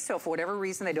January. So if for whatever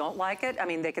reason they don't like it, I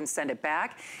mean, they can send it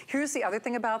back. Here's the other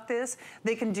thing about this.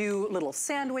 They can do little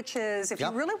sandwiches. If you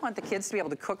really want the kids to be able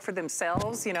to cook for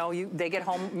themselves, you know, they get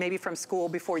home maybe from school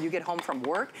before you get home from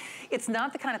work. It's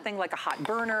not the kind of thing like a hot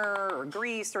burner or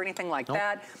grease or anything like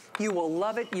that. You will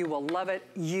love it, you will love it,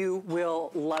 you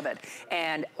will love it.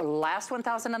 And last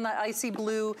 1,000 on the icy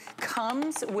blue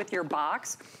comes with your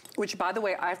box. which by the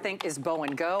way, I think is bow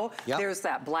and go. Yep. There's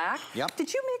that black. Yep.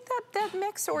 Did you make that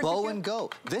mix or bow and go?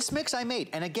 This mix I made,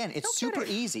 and again, it's super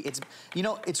easy. It's, you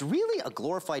know, it's really a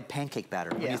glorified pancake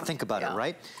batter when you think about it,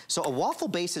 right? So a waffle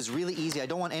base is really easy. I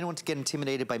don't want anyone to get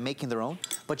intimidated by making their own,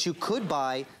 but you could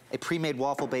buy a pre-made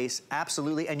waffle base,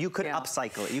 absolutely, and you could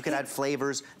upcycle it. You could add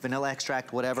flavors, vanilla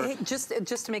extract, whatever. Hey, just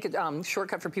to make it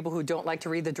shortcut for people who don't like to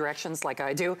read the directions like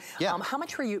I do. Yeah. How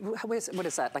much were you? What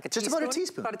is that? Like a teaspoon? Just about a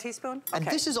teaspoon. About a teaspoon. And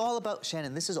this is all about,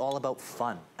 Shannon. This is all about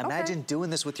fun. Imagine doing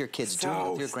this with your kids, doing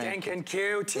it with your grandkids. Stinking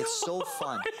cute. It's so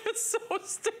fun. It's so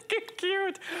stinking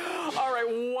cute. All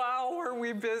right, wow, are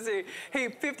we busy? Hey,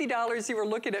 $50 you were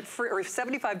looking at free, or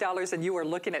 $75 and you were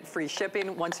looking at free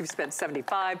shipping once you've spent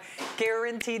 $75.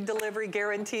 Guaranteed delivery,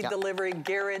 guaranteed delivery,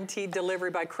 guaranteed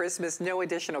delivery by Christmas, no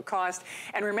additional cost.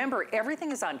 And remember,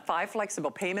 everything is on 5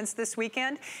 flexible payments this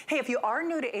weekend. Hey, if you are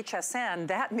new to HSN,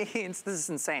 that means, this is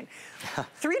insane,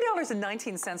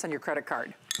 $3.19 on your credit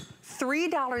card.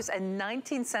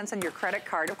 $3.19 on your credit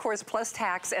card, of course, plus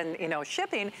tax and, you know,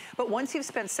 shipping. But once you've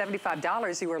spent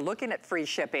 $75, you are looking at free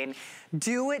shipping.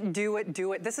 Do it, do it,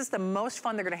 do it. This is the most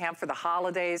fun they're gonna have for the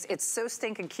holidays. It's so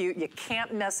stinking cute. You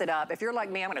can't mess it up. If you're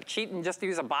like me, I'm gonna cheat and just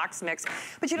use a box mix.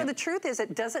 But you know, the truth is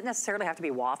it doesn't necessarily have to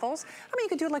be waffles. I mean, you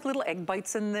could do like little egg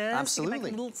bites in this. Absolutely. You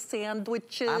could make little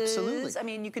sandwiches. Absolutely. I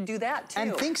mean, you could do that too.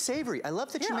 And think savory. I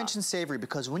love that you mentioned savory,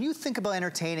 because when you think about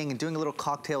entertaining and doing a little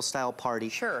cocktail style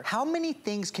party, how many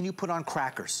things can you put on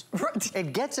crackers?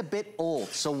 It gets a bit old.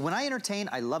 So when I entertain,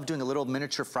 I love doing a little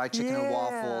miniature fried chicken and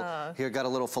waffle. Here, got a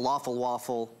little falafel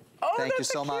waffle. Thank you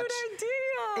so much. Idea.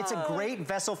 It's a great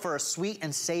vessel for a sweet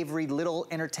and savory little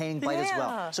entertaining bite as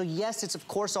well. So yes, it's of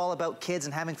course all about kids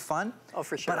and having fun. Oh,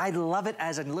 for sure. But I love it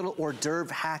as a little hors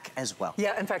d'oeuvre hack as well.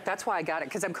 Yeah, in fact, that's why I got it,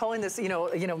 because I'm calling this, you know,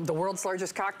 the world's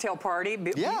largest cocktail party.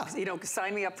 You know,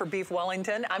 sign me up for Beef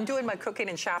Wellington. I'm doing my cooking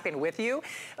and shopping with you,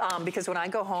 because when I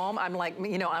go home, I'm like,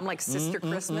 you know, I'm like Sister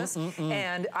Christmas,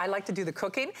 and I like to do the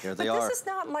cooking. Here they are. This is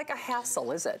not like a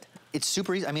hassle, is it? It's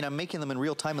super easy. I mean, I'm making them in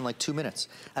real time in like 2 minutes.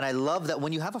 And I love that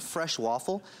when you have a fresh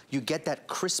waffle, you get that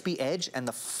crispy edge and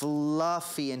the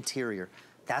fluffy interior.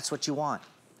 That's what you want.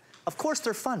 Of course,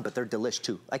 they're fun, but they're delish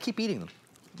too. I keep eating them.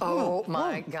 Oh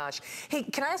my gosh. Hey,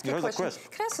 can I ask you a question?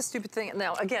 Can I ask a stupid thing?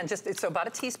 Now, again, so about a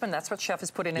teaspoon, that's what Chef is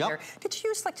putting in there. Did you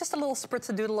use like just a little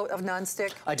spritz-a-doodle of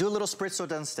nonstick? I do a little spritz so it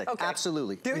doesn't stick.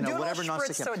 Absolutely. Do a little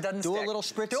spritz so it doesn't stick. Do a little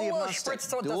spritz so it doesn't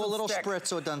stick. Do a little spritz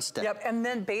so it doesn't stick. Yep, and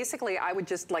then basically I would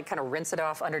just like kind of rinse it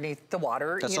off underneath the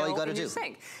water. That's all you gotta do.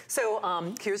 Sink.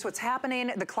 So here's what's happening.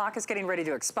 The clock is getting ready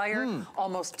to expire.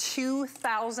 Almost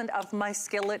 2,000 of my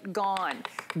skillet gone.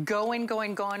 Going,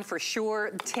 gone for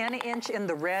sure. 10-inch in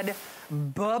the red.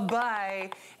 Bye-bye.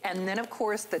 And then, of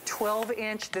course, the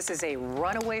 12-inch. This is a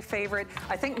runaway favorite.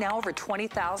 I think now over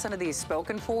 20,000 of these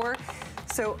spoken for.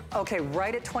 So, okay,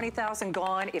 right at 20,000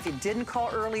 gone. If you didn't call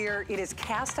earlier, it is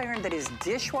cast iron that is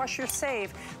dishwasher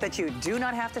safe, that you do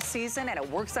not have to season, and it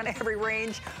works on every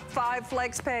range. 5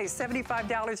 flex pay,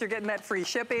 $75, you're getting that free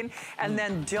shipping. And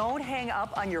then don't hang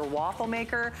up on your waffle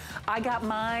maker. I got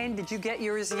mine. Did you get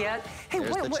yours yet? Hey,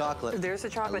 there's the chocolate. There's the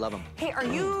chocolate. I love them. Hey, are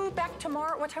you back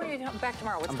tomorrow? What time are you back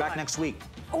tomorrow? I'm back next week.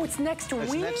 Oh, it's next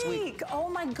week. Next week. Oh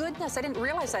my goodness, I didn't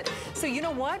realize that. So you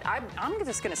know what? I'm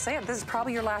just gonna say it. This is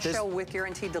probably your last show with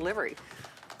guaranteed delivery.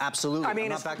 Absolutely. I mean,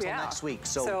 I'm not back till next week,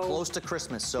 so close to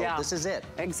Christmas. So this is it.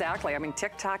 Exactly. I mean,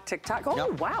 tick tock, tick tock.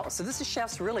 Oh wow. So this is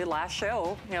Chef's really last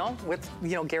show, you know, with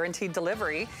guaranteed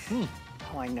delivery.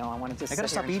 Oh, I know. I want to just. I gotta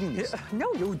stop eating these.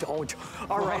 No, you don't.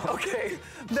 All right. Okay.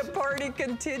 The party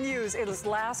continues. It is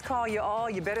last call, you all.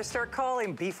 You better start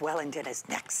calling. Beef Wellington is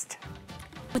next.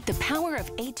 With the power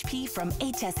of HP from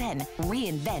HSN,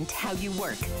 reinvent how you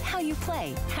work, how you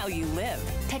play, how you live.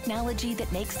 Technology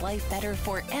that makes life better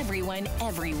for everyone,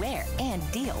 everywhere. And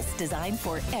deals designed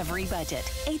for every budget.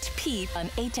 HP on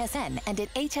HSN and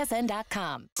at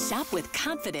hsn.com. Shop with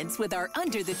confidence with our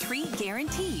Under the Tree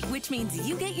Guarantee, which means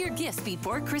you get your gifts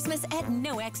before Christmas at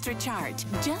no extra charge.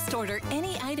 Just order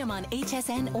any item on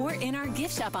HSN or in our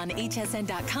gift shop on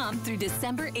hsn.com through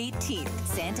December 18th.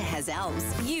 Santa has elves.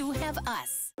 You have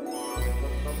us.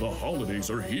 The holidays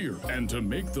are here, and to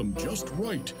make them just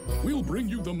right, we'll bring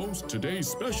you the most today's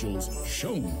specials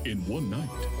shown in one night.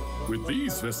 With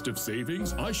these festive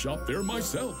savings, I shop there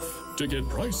myself to get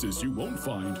prices you won't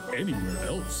find anywhere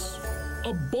else.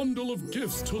 A bundle of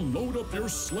gifts to load up your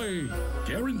sleigh,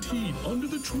 guaranteed under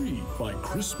the tree by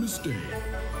Christmas Day.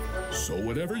 So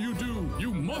whatever you do,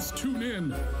 you must tune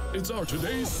in. It's our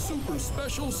today's super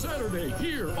special Saturday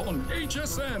here on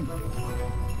HSN.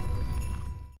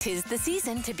 'Tis the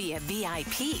season to be a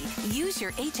VIP. Use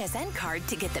your HSN card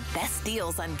to get the best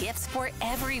deals on gifts for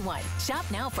everyone. Shop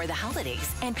now for the holidays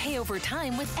and pay over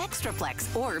time with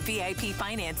ExtraFlex or VIP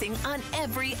financing on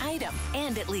every item.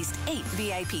 And at least 8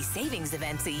 VIP savings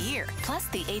events a year. Plus,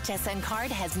 the HSN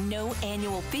card has no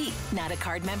annual fee. Not a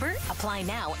card member? Apply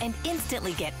now and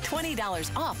instantly get $20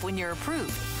 off when you're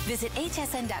approved. Visit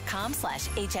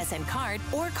hsn.com/HSN card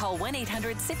or call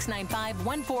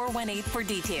 1-800-695-1418 for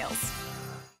details.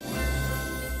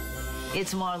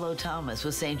 It's Marlo Thomas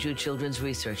with St. Jude Children's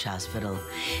Research Hospital.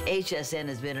 HSN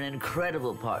has been an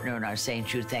incredible partner in our St.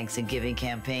 Jude Thanks and Giving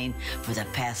campaign for the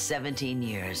past 17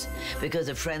 years. Because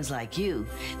of friends like you,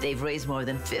 they've raised more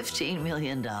than $15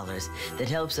 million that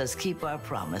helps us keep our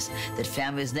promise that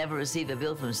families never receive a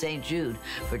bill from St. Jude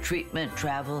for treatment,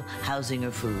 travel, housing,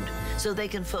 or food, so they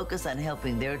can focus on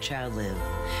helping their child live.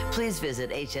 Please visit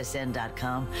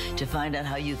hsn.com to find out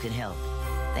how you can help.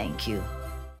 Thank you.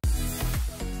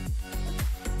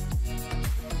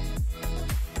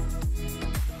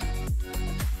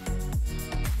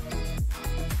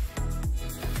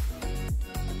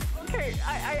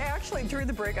 During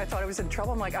the break, I thought I was in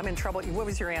trouble. I'm like, I'm in trouble. What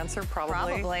was your answer?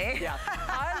 Probably. Yeah.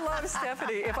 I love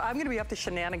Stephanie. If I'm going to be up to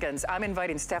shenanigans, I'm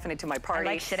inviting Stephanie to my party.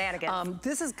 I like shenanigans.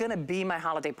 This is going to be my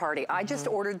holiday party. I just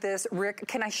ordered this. Rick,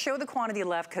 can I show the quantity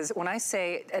left? Because when I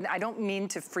say, and I don't mean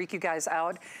to freak you guys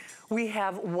out, we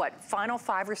have what, final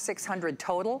 500 or 600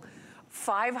 total?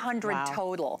 500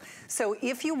 total. So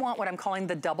if you want what I'm calling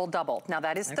the double-double, now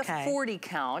that is the 40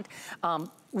 count.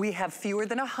 We have fewer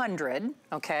than 100,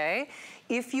 okay?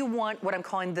 If you want what I'm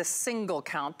calling the single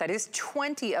count, that is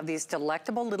 20 of these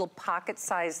delectable little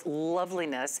pocket-sized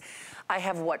loveliness. I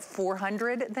have what,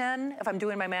 400 then, if I'm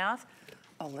doing my math?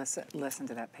 Oh, listen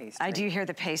to that pastry. I do hear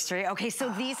the pastry. Okay, so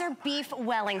these are beef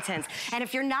Wellingtons. And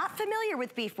if you're not familiar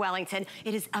with beef Wellington,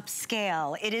 it is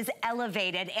upscale, it is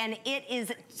elevated, and it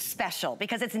is special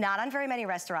because it's not on very many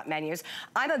restaurant menus.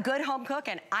 I'm a good home cook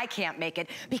and I can't make it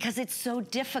because it's so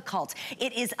difficult.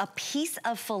 It is a piece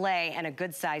of filet and a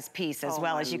good sized piece as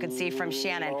well, as you can see from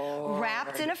Shannon,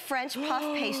 wrapped in a French puff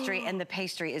pastry, and the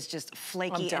pastry is just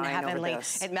flaky and heavenly.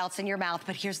 It melts in your mouth,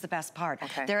 but here's the best part.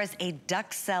 There is a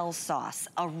duxelle sauce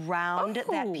around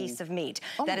that piece of meat.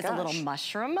 That is a little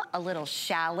mushroom, a little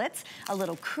shallot, a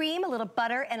little cream, a little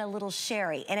butter, and a little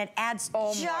sherry. And it adds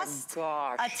just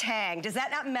a tang. Does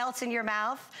that not melt in your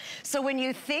mouth? So when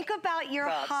you think about your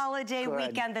holiday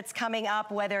weekend that's coming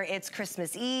up, whether it's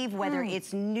Christmas Eve, whether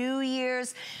it's New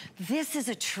Year's, this is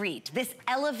a treat. This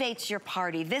elevates your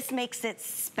party. This makes it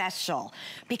special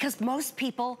because most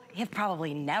people have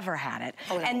probably never had it.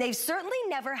 And they've certainly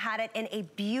never had it in a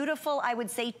beautiful, I would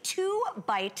say, 2-bite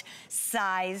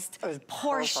sized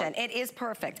portion. It is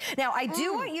perfect. Now, I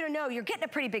do want you to know you're getting a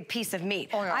pretty big piece of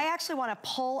meat. I actually want to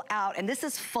pull out, and this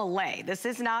is filet. This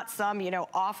is not some, you know,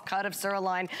 off cut of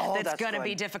sirloin that's going to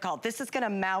be difficult. This is going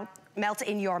to melt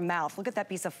in your mouth. Look at that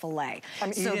piece of filet.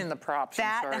 I'm eating the props,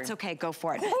 That's okay, go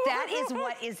for it. That is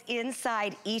what is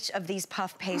inside each of these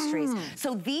puff pastries.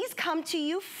 So these come to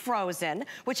you frozen,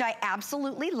 which I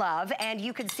absolutely love, and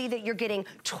you can see that you're getting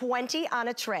 20 on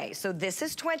a tray. So this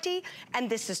is 20, and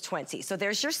this is 20. So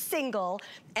there's your single,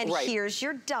 and here's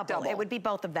your double. It would be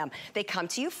both of them. They come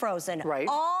to you frozen.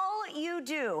 All you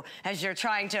do as you're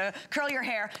trying to curl your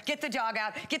hair, get the dog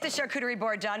out, get the charcuterie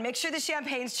board done, make sure the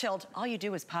champagne's chilled, all you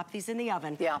do is pop these in the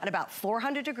oven at about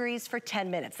 400 degrees for 10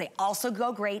 minutes. They also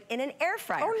go great in an air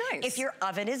fryer. If your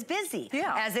oven is busy,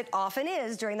 as it often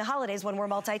is during the holidays when we're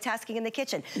multitasking in the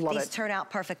kitchen. These turn out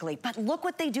perfectly. But look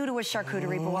what they do to a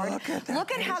charcuterie board.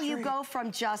 Look at how you go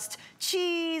from just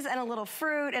cheese and a little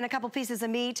fruit and a couple pieces of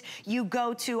meat, you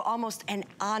go to almost an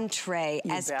entree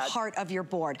as part of your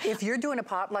board. If you're doing a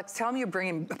potluck, tell me you're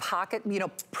bringing pocket, you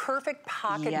know, perfect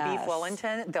pocket beef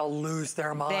Wellington, they'll lose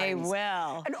their minds. They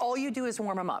will. And all you do is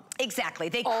warm them up. Exactly.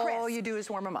 They crisp. All you do is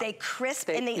warm them up. They crisp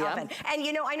in the oven. And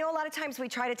you know, I know a lot of times we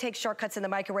try to take shortcuts in the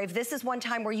microwave. This is one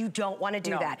time where you don't want to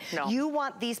do that. You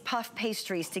want these puff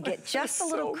pastries to get just a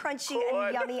little crunchy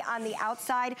and yummy on the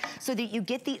outside so that you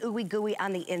get the ooey gooey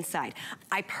on the inside.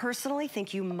 I personally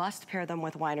think you must pair them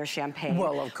with wine or champagne.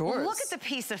 Well, of course. Look at the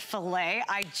piece of filet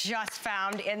I just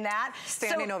found in that.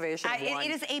 Standing ovation.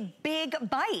 It is a big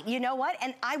bite. You know what?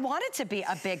 And I want it to be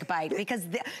a big bite because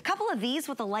a couple of these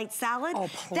with a light salad,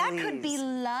 that could be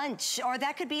lunch or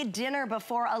that could be a dinner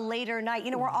before a later night.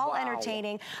 You know, we're all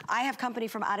entertaining. I have company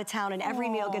from out of town and every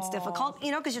meal gets difficult,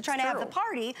 you know, because you're trying to have the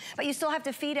party, but you still have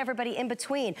to feed everybody in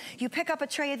between. You pick up a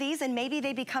tray of these and maybe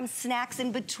they become snacks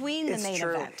in between the main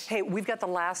event. Hey, we've got the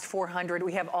last 400.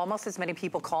 We have almost as many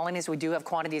people calling as we do have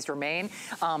quantities remain.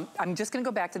 I'm just going to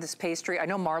go back to this pastry. I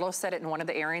know Marlo said it in one of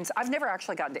the airings. loins. I've never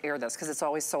actually gotten to air this because it's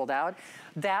always sold out.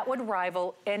 That would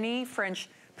rival any French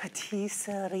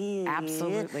patisserie.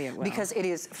 Absolutely it will. Because it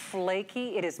is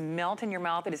flaky, it is melt in your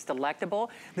mouth, it is delectable.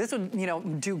 This would, you know,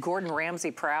 do Gordon Ramsay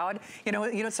proud. You know,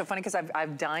 it's so funny because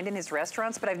I've dined in his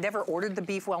restaurants, but I've never ordered the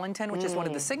beef Wellington, which is one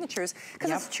of the signatures, because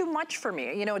it's too much for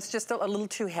me. You know, it's just a little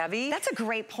too heavy. That's a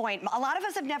great point. A lot of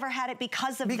us have never had it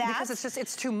because of that. Because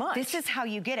it's too much. This is how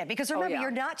you get it. Because remember, you're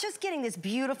not just getting this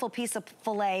beautiful piece of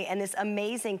filet and this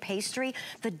amazing pastry.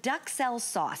 The duxelle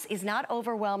sauce is not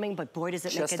overwhelming, but boy, does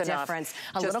it make a difference.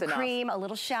 A little cream, a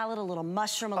little shallot, a little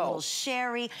mushroom, a little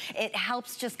sherry. It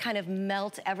helps just kind of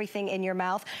melt everything in your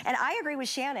mouth. And I agree with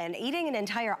Shannon. Eating an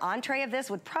entire entree of this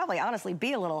would probably honestly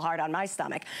be a little hard on my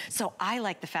stomach. So I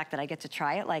like the fact that I get to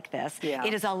try it like this. Yeah.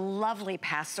 It is a lovely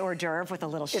past hors d'oeuvre with a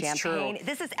little champagne.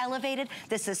 This is elevated.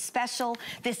 This is special.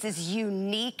 This is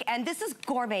unique. And this is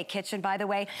Gourmet Kitchen, by the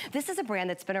way. This is a brand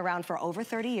that's been around for over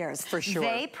 30 years. For sure.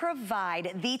 They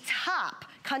provide the top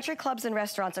country clubs and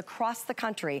restaurants across the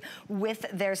country with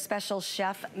their special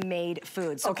chef-made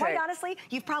food. So quite honestly,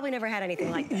 you've probably never had anything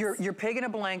like this. Your pig in a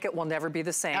blanket will never be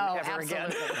the same ever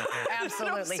again.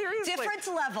 Absolutely. No, seriously. Different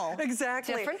level.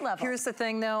 Exactly. Different level. Here's the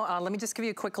thing though, let me just give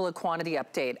you a quick little quantity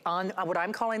update. On what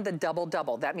I'm calling the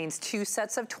double-double, that means 2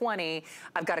 sets of 20,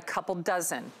 I've got a couple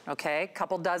dozen, okay?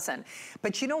 Couple dozen.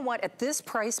 But you know what, at this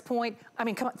price point, I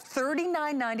mean, come on,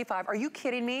 $39.95, are you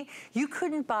kidding me? You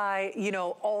couldn't buy, you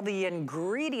know, all the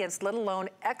ingredients, let alone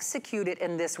execute it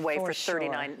in this way for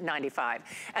 $39.95.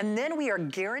 And then we are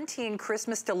guaranteeing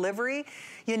Christmas delivery.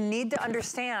 You need to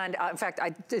understand, in fact,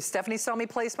 Stephanie saw me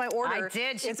place my order. I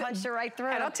did, she punched it right through.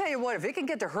 And I'll tell you what, if it can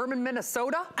get to Herman,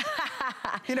 Minnesota,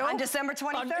 you know. On December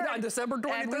 23rd. On December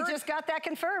 23rd. And we just got that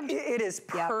confirmed. It is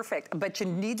perfect, but you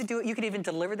need to do it. You can even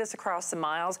deliver this across the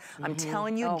miles. I'm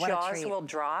telling you, jaws will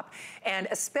drop. And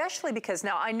especially because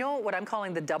now I know what I'm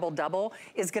calling the double-double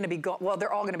is gonna be gone. Well,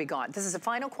 they're all gonna be gone. This is the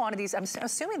final quantities. I'm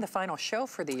assuming the final show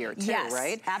for the year too,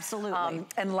 right? Absolutely.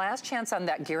 And last chance on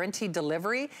that guaranteed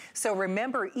delivery. So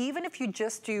remember, even if you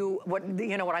just do what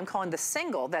I'm calling the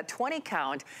single, that 20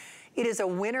 count, it is a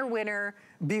winner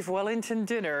beef Wellington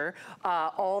dinner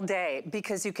all day,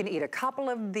 because you can eat a couple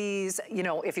of these. You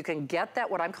know, if you can get that,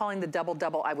 what I'm calling the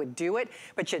double-double, I would do it,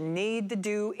 but you need to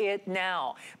do it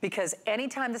now, because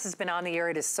anytime this has been on the air,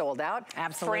 it is sold out.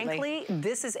 Absolutely. Frankly,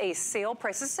 this is a sale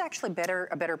price. This is actually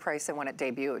a better price than when it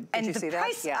debuted. Did you see that?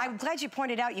 Price, I'm glad you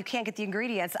pointed out you can't get the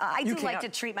ingredients. I do like to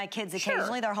treat my kids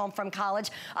occasionally. They're home from college.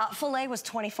 Filet was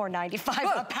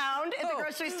 $24.95 a pound at the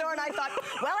grocery store, and I thought,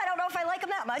 well, I don't know if I like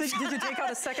them that much. Did you take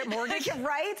out a second mortgage?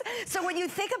 Right? So when you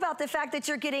think about the fact that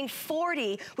you're getting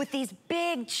 40 with these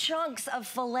big chunks of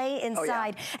filet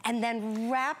inside and then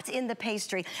wrapped in the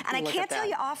pastry, and I can't tell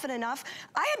you often enough,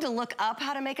 I had to look up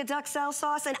how to make a duxelle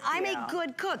sauce, and I'm a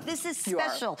good cook. This is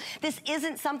special. This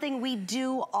isn't something we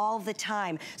do all the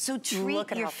time. So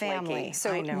treat your family.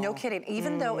 So no kidding,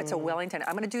 even though it's a Wellington,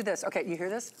 I'm gonna do this. Okay, you hear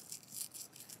this?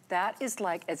 That is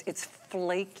like, it's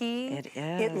flaky. It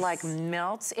is. It like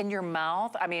melts in your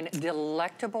mouth. I mean,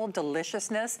 delectable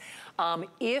deliciousness.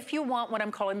 If you want what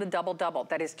I'm calling the double-double,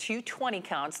 that is 2 20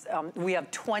 counts. We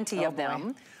have 20 of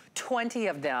them. 20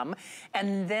 of them.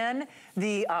 And then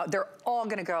they're all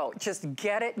gonna go. Just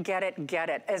get it, get it, get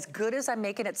it. As good as I'm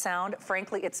making it sound,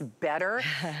 frankly, it's better.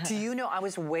 Do you know, I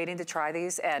was waiting to try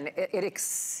these, and it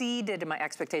exceeded my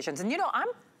expectations. And you know, I'm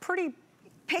pretty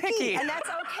picky. And that's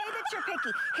okay that you're picky.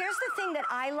 Here's the thing that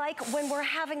I like when we're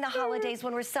having the holidays,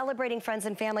 when we're celebrating friends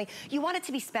and family. You want it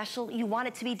to be special. You want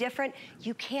it to be different.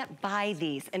 You can't buy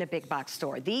these in a big box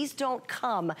store. These don't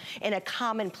come in a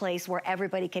common place where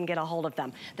everybody can get a hold of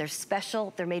them. They're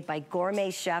special. They're made by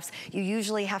gourmet chefs. You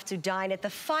usually have to dine at the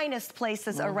finest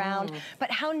places around.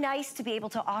 But how nice to be able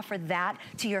to offer that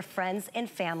to your friends and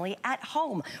family at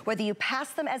home. Whether you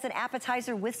pass them as an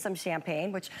appetizer with some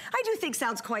champagne, which I do think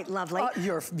sounds quite lovely.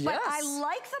 But I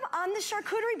like them on the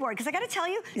charcuterie board, because I gotta tell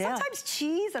you, sometimes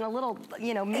cheese and a little,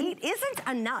 meat isn't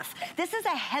enough. This is a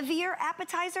heavier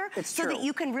appetizer so that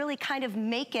you can really kind of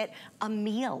make it a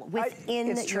meal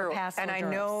within your past hors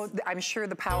d'oeuvres. And I'm sure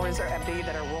the powers are empty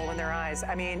that are rolling their eyes.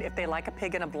 I mean, if they like a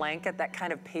pig in a blanket, that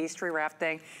kind of pastry wrap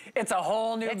thing, it's a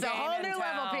whole new game in town. It's a whole new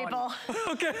level,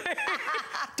 people. Okay,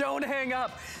 don't hang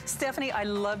up. Stephanie, I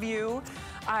love you.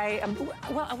 I'm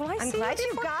glad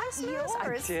you got yours.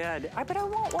 I did. But I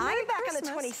won't. Well, I'm back on the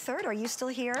 23rd. Are you still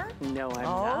here? No, I'm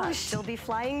not. Oh, she'll be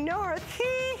flying north.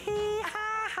 Hee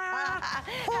ha ha.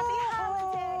 Happy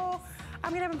holidays.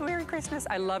 I'm gonna have a Merry Christmas.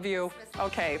 I love you.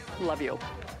 Okay, love you.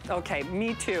 Okay,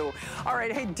 me too. All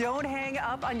right, hey, don't hang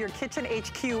up on your Kitchen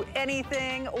HQ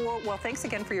anything. Well, thanks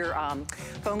again for your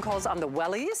phone calls on the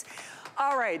wellies.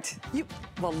 All right.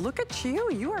 Well, look at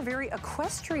you. You are very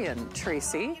equestrian,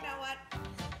 Tracy. You know what?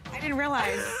 I didn't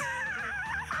realize.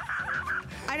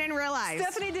 I didn't realize.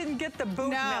 Stephanie didn't get the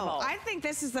boot memo. I think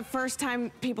this is the first time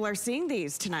people are seeing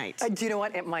these tonight. Do you know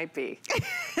what? It might be.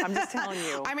 I'm just telling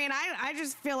you. I mean, I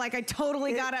just feel like I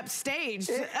totally got upstaged.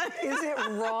 Is it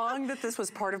wrong that this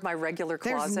was part of my regular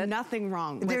closet? There's nothing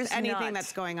wrong with anything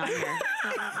that's going on here.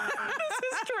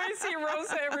 This is Tracy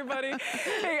Rosa, everybody.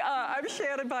 Hey, I'm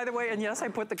Shannon, by the way, and yes, I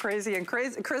put the crazy in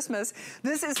Christmas.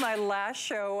 This is my last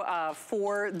show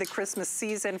for the Christmas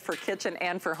season for kitchen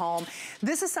and for home.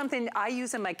 This is something I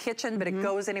use in my kitchen, but it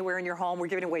goes anywhere in your home. We're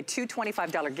giving away 2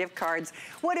 $25 gift cards.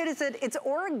 What is it? It's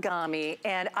origami,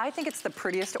 and I think it's the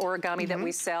prettiest origami that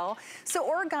we sell. So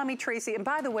origami, Tracy, and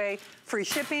by the way, free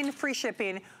shipping,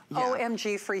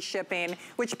 OMG free shipping,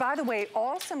 which by the way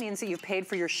also means that you've paid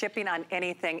for your shipping on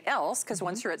anything else, because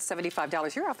once you're at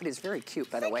 $75, your outfit is very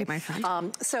cute, by the way. Thank you, my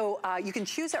friend. So you can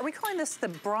choose, are we calling this the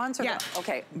bronze or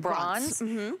okay, bronze.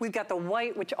 We've got the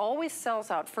white, which always sells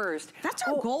out first. That's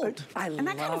our gold. Isn't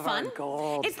that kind of fun?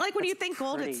 Gold. It's like when you think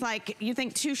gold, it's like you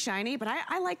think too shiny, but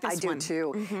I like this one. I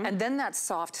do too. And then that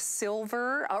soft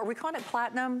silver, are we calling it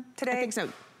platinum today? I think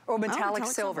so. Or metallic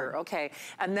silver, okay.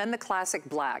 And then the classic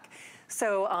black.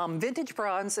 So vintage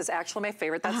bronze is actually my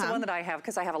favorite. That's the one that I have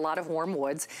because I have a lot of warm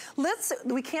woods.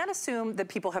 We can't assume that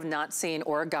people have not seen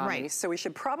origami, so we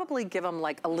should probably give them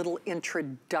like a little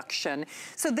introduction.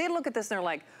 So they look at this and they're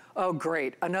like, oh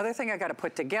great, another thing I got to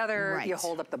put together. You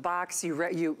hold up the box,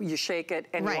 you shake it,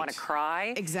 and you want to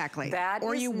cry. Exactly. That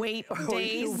or you wait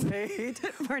days.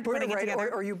 For putting it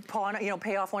together. Or you pawn,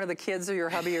 pay off one of the kids or your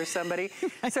hubby or somebody.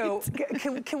 So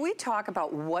can we talk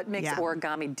about what makes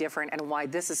origami different and why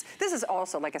this is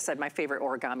also, like I said, my favorite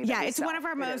origami. Yeah, it's one of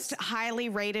our most highly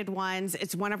rated ones.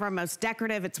 It's one of our most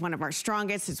decorative. It's one of our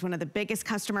strongest. It's one of the biggest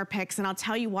customer picks, and I'll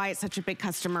tell you why it's such a big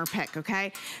customer pick.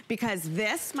 Okay, because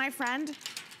this, my friend,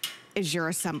 is your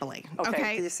assembly.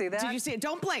 Okay, did you see that? Did you see it?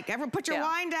 Don't blink. Everyone put your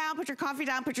wine down, put your coffee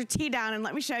down, put your tea down, and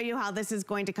let me show you how this is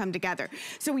going to come together.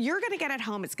 So you're gonna get it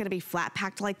home. It's gonna be flat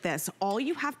packed like this. All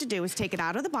you have to do is take it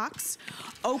out of the box,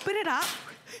 open it up.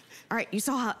 All right, you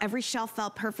saw how every shelf fell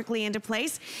perfectly into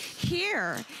place.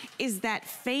 Here is that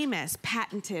famous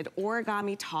patented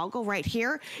origami toggle right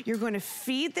here. You're going to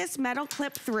feed this metal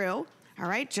clip through. All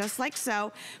right, just like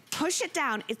so. Push it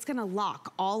down, it's gonna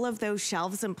lock all of those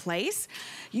shelves in place.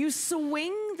 You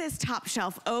swing this top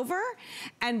shelf over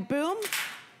and boom,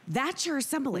 that's your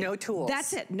assembly. No tools.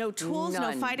 That's it. No tools,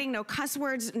 no fighting, no cuss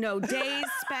words, no days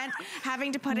spent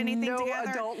having to put anything together.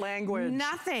 No adult language.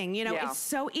 Nothing. It's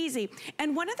so easy.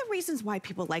 And one of the reasons why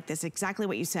people like this, exactly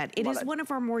what you said, it is one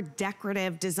of our more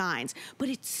decorative designs, but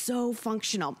it's so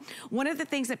functional. One of the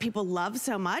things that people love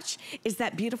so much is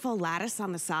that beautiful lattice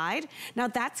on the side. Now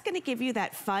that's going to give you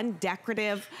that fun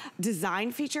decorative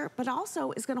design feature, but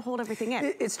also is going to hold everything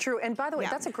in. It's true. And by the way,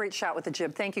 that's a great shot with the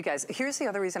jib. Thank you guys. Here's the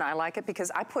other reason I like it,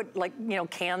 because I put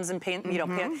cans and paint,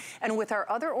 and with our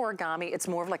other origami, it's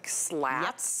more of like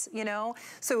slats,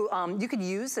 So you could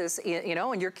use this,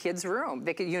 in your kid's room.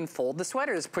 You can fold the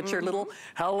sweaters, put your little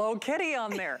Hello Kitty on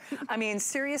there. I mean,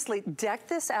 seriously, deck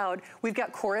this out. We've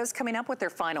got Cora's coming up with their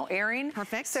final airing.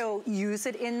 Perfect. So use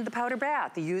it in the powder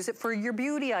bath. Use it for your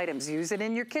beauty items. Use it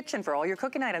in your kitchen for all your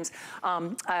cooking items.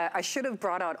 I should have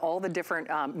brought out all the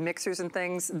different mixers and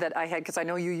things that I had, because I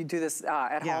know you do this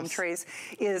at home, Trace.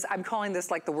 I'm calling this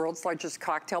like the world's largest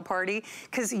cocktail party,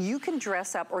 because you can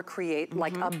dress up or create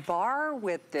like a bar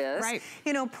with this. Right.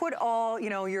 Put all,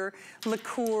 your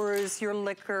liqueurs, your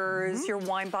liquors, your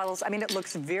wine bottles. I mean, it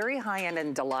looks very high-end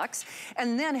and deluxe.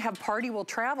 And then have Party Will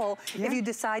Travel if you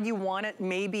decide you want it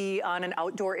maybe on an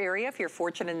outdoor area, if you're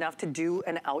fortunate enough to do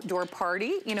an outdoor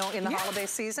party, in the holiday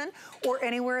season, or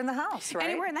anywhere in the house, right?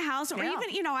 Anywhere in the house, or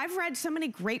even, I've read so many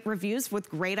great reviews with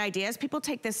great ideas. People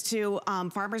take this to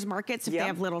farmers markets if they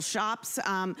have little shops.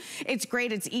 It's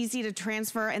great, it's easy to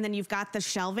transfer, and then you've got the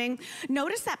shelving.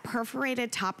 Notice that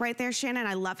perforated top right there, Shannon.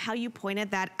 I love how you pointed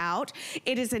that out.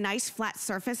 It is a nice flat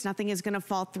surface. Nothing is gonna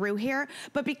fall through here,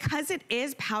 but because it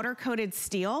is powder coated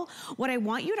steel, what I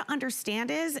want you to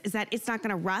understand is that it's not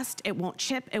gonna rust, it won't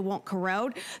chip, it won't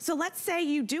corrode. So let's say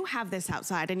you do have this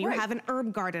outside and you have an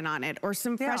herb garden on it or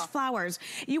some fresh flowers.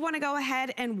 You wanna go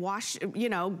ahead and wash,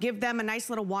 give them a nice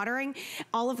little watering.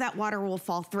 All of that water will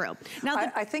fall through.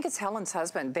 Now, I think it's Helen's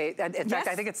husband, in fact,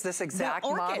 I think it's this exact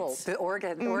model. The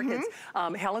orchids.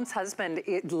 Helen's husband,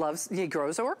 he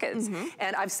grows orchids.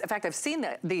 And in fact, I've seen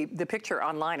the picture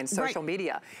online and social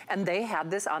media, and they had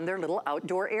this on their little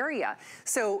outdoor area.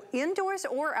 So indoors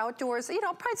or outdoors, you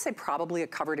know, I'd probably say probably a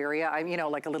covered area. You know,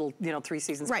 like a little, you know, Three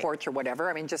Seasons porch or whatever.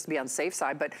 I mean, just to be on the safe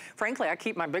side. But frankly, I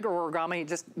keep my bigger origami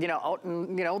just, you know, out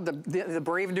in, you know, the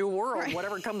brave new world,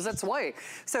 whatever comes its way.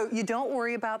 So you don't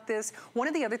worry about this. One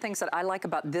of the other things that I like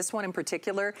about this one in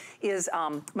particular is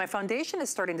my foundation is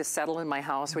starting to settle in my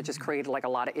house, which has created like a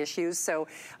lot of issues. So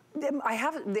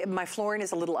my flooring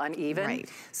is a little uneven.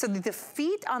 So the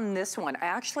feet on this one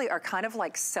actually are kind of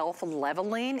like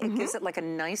self-leveling. It gives it like a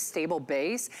nice stable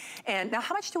base. And now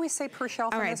how much do we say per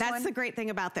shelf on this one? That's the great thing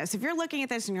about this. If you're looking at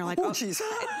this and you're like, oh, geez.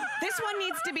 This one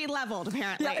needs to be leveled,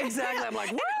 apparently. Yeah, exactly. I'm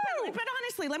like, woo! But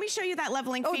honestly, let me show you that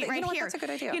leveling feet right here. That's a good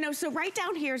idea. You know, so right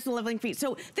down here is the leveling feet.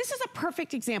 So this is a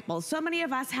perfect example. So many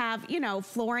of us have, you know,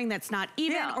 flooring that's not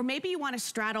even, or maybe you want to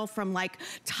straddle from like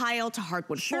tile to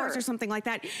hardwood floors or something like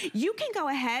that. You can go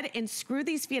ahead and screw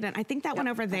these feet in. I think that one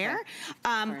over there.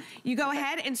 You go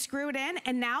ahead and screw it in,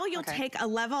 and now you'll take a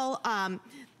level.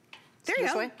 There you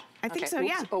go. Way? I think so.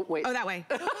 Yeah. Oh wait. Oh, that way.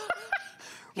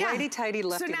 Righty-tighty,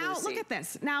 lefty-loosey. So now look at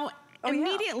this. Now.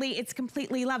 Immediately, it's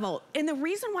completely level. And the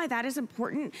reason why that is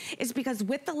important is because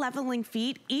with the leveling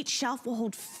feet, each shelf will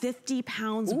hold 50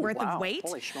 pounds worth of weight.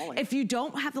 Holy schmoly. If you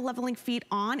don't have the leveling feet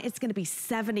on, it's gonna be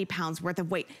 70 pounds worth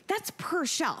of weight. That's per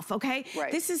shelf, okay?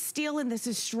 This is steel and this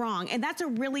is strong. And that's a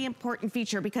really important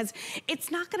feature because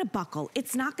it's not gonna buckle,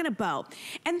 it's not gonna bow.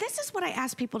 And this is what I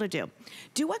ask people to do.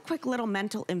 Do a quick little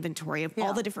mental inventory of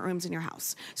all the different rooms in your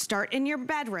house. Start in your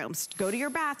bedrooms, go to your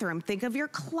bathroom, think of your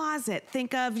closet,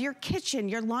 think of your kitchen,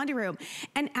 your laundry room,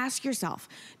 and ask yourself,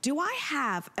 do I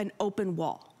have an open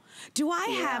wall? Do I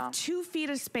have 2 feet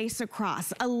of space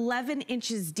across, 11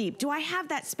 inches deep? Do I have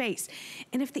that space?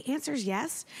 And if the answer is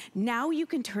yes, now you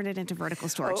can turn it into vertical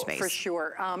storage space. For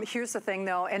sure. Here's the thing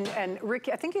though, and Rick,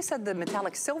 I think you said the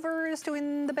metallic silver is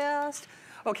doing the best.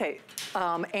 Okay,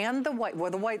 and the white,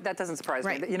 well the white, that doesn't surprise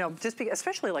me, you know, just because,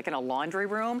 especially like in a laundry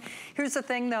room. Here's the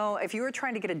thing though, if you were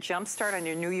trying to get a jump start on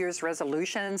your New Year's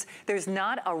resolutions, there's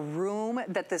not a room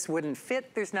that this wouldn't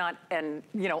fit. There's not an,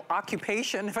 you know,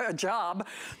 occupation, a job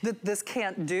that this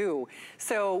can't do.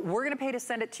 So we're gonna pay to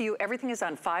send it to you. Everything is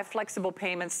on 5 flexible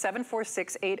payments,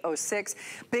 746-806.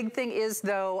 Big thing is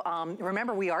though,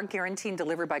 remember we are guaranteeing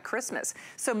delivery by Christmas.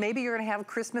 So maybe you're gonna have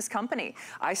Christmas company.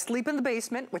 I sleep in the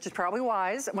basement, which is probably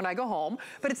why when I go home,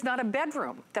 but it's not a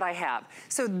bedroom that I have.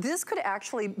 So this could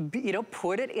actually be, you know,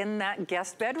 put it in that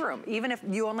guest bedroom, even if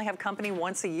you only have company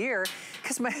once a year,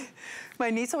 because my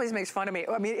niece always makes fun of me.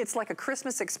 I mean, it's like a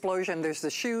Christmas explosion. There's the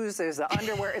shoes, there's the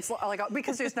underwear. It's like,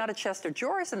 because there's not a chest of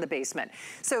drawers in the basement.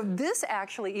 So this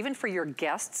actually, even for your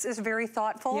guests, is very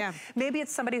thoughtful. Maybe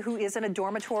it's somebody who is in a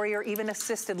dormitory or even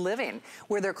assisted living,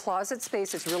 where their closet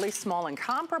space is really small and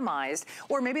compromised,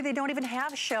 or maybe they don't even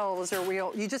have shelves,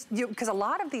 or because a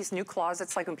lot of these new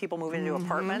closets, like when people move into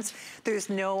apartments, there's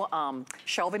no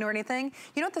shelving or anything.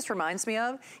 You know what this reminds me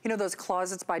of? You know those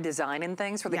closets by design and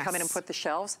things where they come in and put the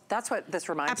shelves? That's what this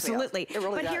reminds me of. Absolutely. It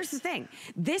really does. Here's the thing.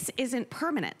 This isn't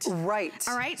permanent. Right.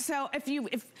 All right, so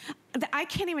I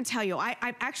can't even tell you. I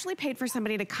actually paid for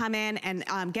somebody to come in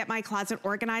and get my closet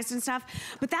organized and stuff,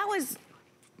 but that was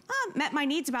met my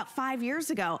needs about 5 years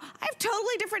ago. I have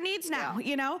totally different needs now,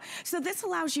 you know? So this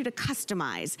allows you to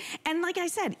customize. And like I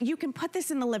said, you can put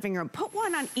this in the living room, put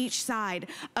one on each side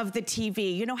of the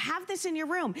TV, you know, have this in your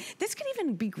room. This could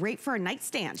even be great for a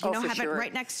nightstand, you know, have it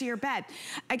right next to your bed.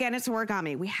 Again, it's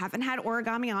origami. We haven't had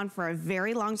origami on for a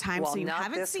very long time, so you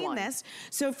haven't seen this.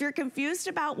 So if you're confused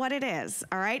about what it is,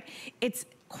 all right, it's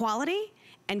quality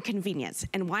and convenience.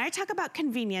 And why I talk about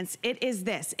convenience, it is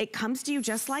this. It comes to you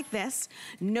just like this.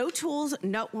 No tools,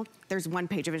 well, there's 1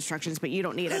 page of instructions, but you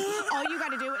don't need it. All you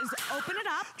gotta do is open it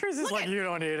up. Teresa's like, you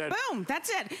don't need it. Boom, that's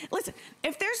it. Listen,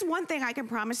 if there's one thing I can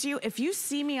promise you, if you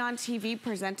see me on TV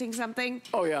presenting something,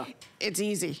 it's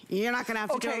easy. You're not gonna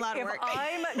have to do a lot of work. If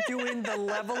I'm doing the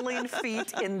leveling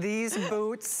feet in these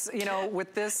boots, you know,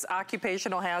 with this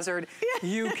occupational hazard,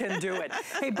 you can do it.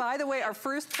 Hey, by the way, our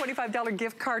first $25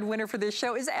 gift card winner for this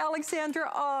show is Alexandra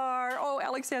R. Oh,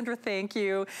 Alexandra, thank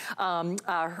you.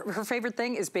 Her favorite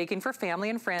thing is baking for family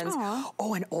and friends.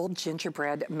 Oh, an old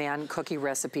gingerbread man cookie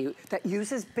recipe that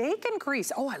uses bacon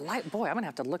grease. Oh, boy, I'm gonna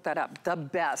have to look that up. The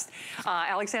best.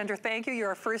 Alexandra, thank you. You're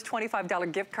our first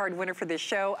 $25 gift card winner for this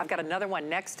show. I've got another one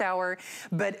next hour,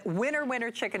 but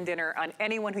winner chicken dinner on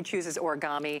anyone who chooses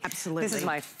origami. Absolutely. This is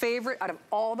my favorite out of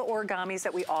all the origamis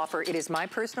that we offer. It is my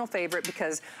personal favorite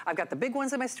because I've got the big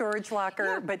ones in my storage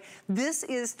locker, but this this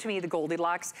is, to me, the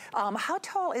Goldilocks. How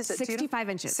tall is it? 65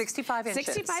 inches. 65 inches.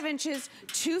 65 inches,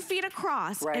 2 feet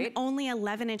across, right. and only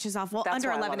 11 inches off, well,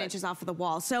 under 11 inches off of the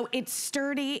wall. So it's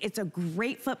sturdy, it's a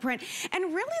great footprint.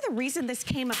 And really the reason this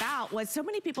came about was so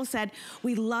many people said,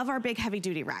 we love our big heavy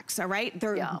duty racks, all right?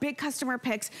 They're big customer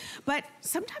picks, but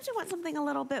sometimes you want something a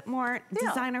little bit more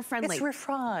designer friendly. It's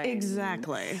refined.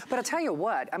 Exactly. But I'll tell you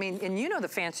what, I mean, and you know the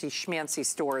fancy schmancy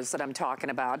stores that I'm talking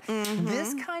about.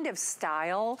 This kind of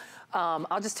style,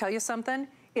 I'll just tell you something,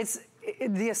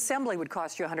 the assembly would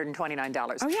cost you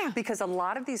 $129. Oh yeah. Because a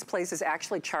lot of these places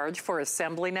actually charge for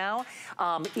assembly now.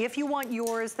 If you want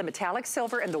yours, the metallic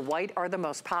silver and the white are the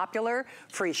most popular.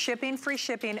 Free shipping,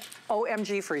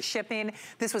 OMG, free shipping.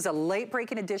 This was a late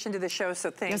breaking addition to the show, so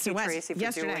thank you, Tracy,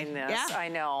 for doing this. Yeah. I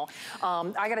know.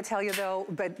 I gotta tell you though,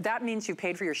 but that means you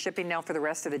paid for your shipping now for the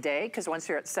rest of the day, because once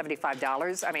you're at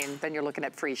 $75, I mean, then you're looking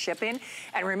at free shipping.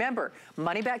 And remember,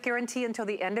 money back guarantee until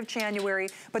the end of January.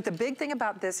 But the big thing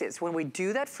about this is when we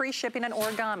do that free shipping on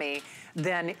origami,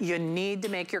 then you need to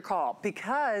make your call,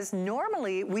 because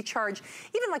normally we charge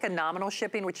even like a nominal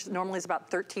shipping, which normally is about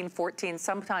 $13, $14,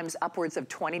 sometimes upwards of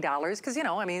 $20, because you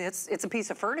know, I mean, it's a piece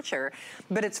of furniture,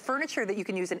 but it's furniture that you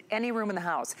can use in any room in the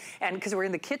house. And because we're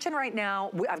in the kitchen right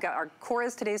now, I've got our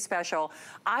Cora's Today's Special.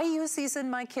 I use these in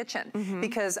my kitchen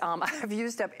because I've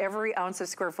used up every ounce of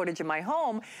square footage in my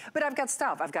home, but I've got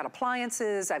stuff. I've got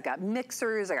appliances, I've got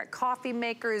mixers, I got coffee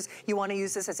makers. You want to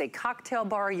use this as a cocktail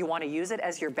bar. You want to use it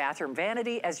as your bathroom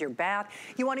vanity, as your bath.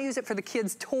 You want to use it for the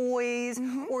kids' toys,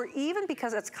 or even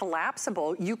because it's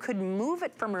collapsible, you could move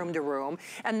it from room to room.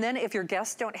 And then if your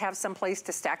guests don't have some place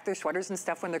to stack their sweaters and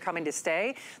stuff when they're coming to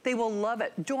stay, they will love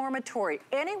it. Dormitory,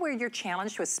 anywhere you're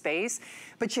challenged with space,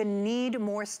 but you need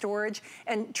more storage.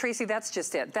 And Tracy, that's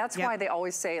just it. That's why they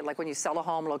always say, like when you sell a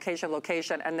home, location,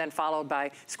 location, and then followed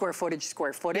by square footage,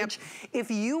 square footage. If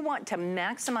you want to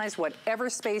maximize whatever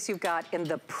space you've got in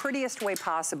the prettiest way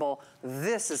possible,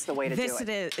 this is the way to do it.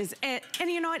 This is it. And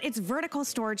you know what? It's vertical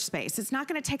storage space. It's not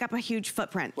going to take up a huge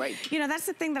footprint. Right. You know, that's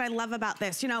the thing that I love about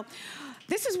this. You know,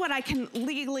 this is what I can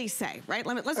legally say, right?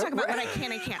 Let's talk about what I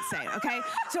can and can't say, okay?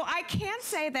 So I can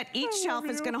say that each shelf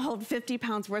is going to hold 50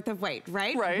 pounds worth of weight,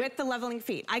 right? With the leveling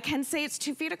feet. I can say it's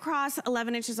 2 feet across,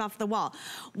 11 inches off the wall.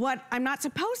 What I'm not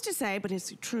supposed to say, but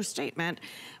it's a true statement,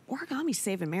 origami's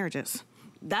saving marriages.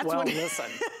 That's what. Listen.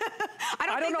 I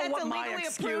don't think know that's what a my legally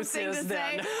approved excuse thing is to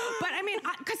then. say. But I mean,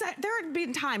 because there have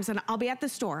been times when I'll be at the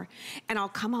store and I'll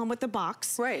come home with the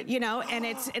box, you know, and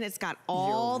it's got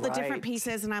all the different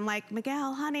pieces, and I'm like,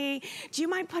 Miguel, honey, do you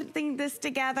mind putting this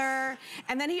together?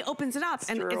 And then he opens it up,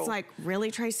 and it's like,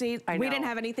 really, Tracy? We didn't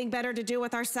have anything better to do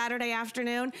with our Saturday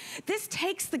afternoon. This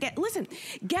takes listen,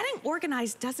 getting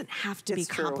organized doesn't have to be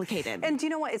complicated. And do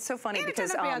you know what? It's so funny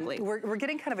because we're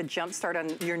getting kind of a jump start on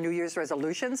your New Year's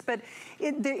resolutions, but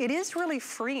it is really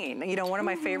freeing. You know, one of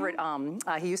my favorite,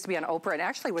 he used to be on Oprah, and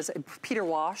actually was Peter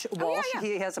Walsh.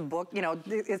 He has a book, you know,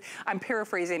 I'm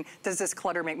paraphrasing, does this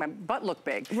clutter make my butt look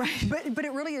big? Right. But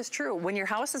it really is true. When your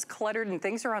house is cluttered and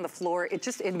things are on the floor,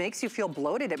 it makes you feel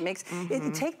bloated. It makes,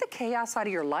 take the chaos out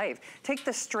of your life. Take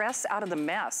the stress out of the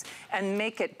mess and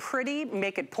make it pretty,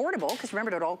 make it portable, because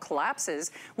remember, it all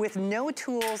collapses, with no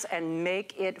tools, and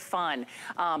make it fun.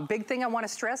 Big thing I want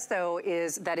to stress though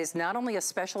is that is not only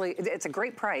especially, it's a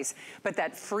great price, but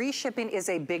that free shipping is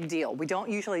a big deal. We don't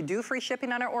usually do free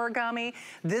shipping on our origami.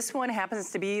 This one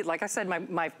happens to be, like I said,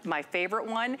 my favorite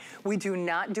one. We do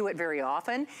not do it very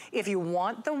often. If you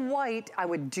want the white, I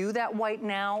would do that white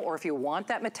now, or if you want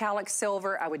that metallic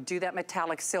silver, I would do that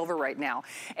metallic silver right now.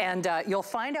 And you'll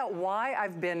find out why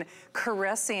I've been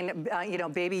caressing, you know,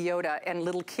 Baby Yoda and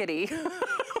little Kitty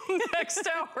next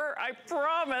hour, I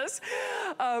promise.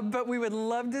 But we would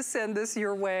love to send this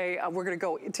your way. We're gonna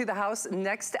go to the house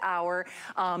next hour.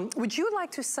 Would you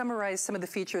like to summarize some of the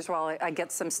features while I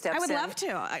get some steps in? I would love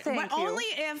to, but only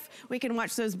if we can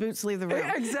watch those boots leave the room.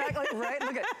 Exactly, right?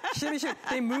 Look at, shimmy, shimmy,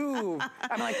 they move.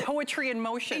 I'm like poetry in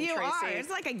motion, Tracy. You are, it's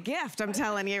like a gift, I'm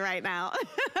telling you right now.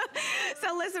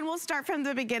 So listen, we'll start from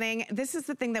the beginning. This is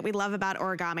the thing that we love about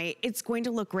origami. It's going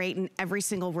to look great in every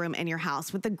single room in your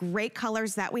house. With the great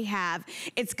colors that we have,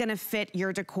 it's gonna fit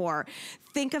your decor.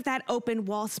 Think of that open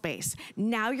wall space.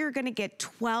 Now you're gonna get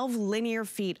 12 linear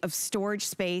feet of storage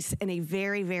space in a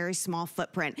very, very small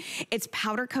footprint. It's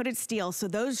powder coated steel, so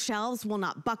those shelves will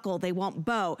not buckle, they won't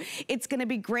bow. It's gonna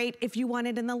be great if you want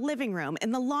it in the living room,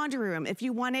 in the laundry room, if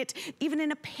you want it even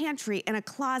in a pantry, in a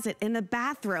closet, in the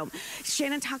bathroom.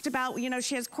 Shannon talked about, you know,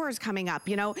 she has Cora's coming up,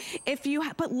 you know, if you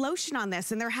put lotion on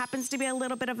this and there happens to be a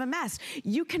little bit of a mess,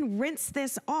 you can rinse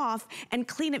this off and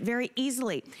clean clean it very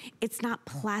easily. It's not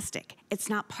plastic. It's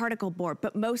not particle board,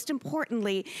 but most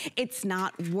importantly, it's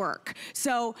not work.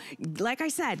 So, like I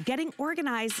said, getting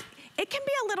organized, it can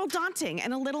be a little daunting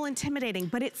and a little intimidating,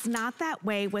 but it's not that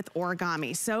way with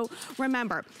origami. So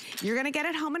remember, you're gonna get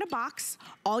it home in a box.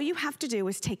 All you have to do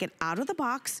is take it out of the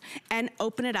box and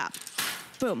open it up.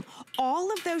 Boom.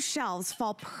 All of those shelves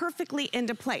fall perfectly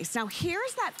into place. Now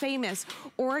here's that famous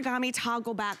origami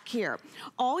toggle back here.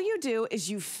 All you do is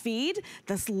you feed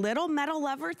this little metal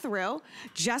lever through,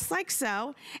 just like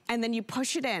so, and then you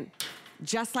push it in.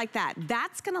 Just like that.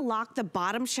 That's gonna lock the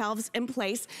bottom shelves in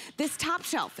place. This top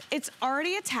shelf, it's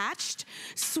already attached.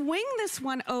 Swing this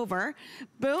one over,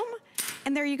 boom,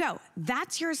 and there you go.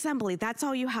 That's your assembly. That's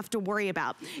all you have to worry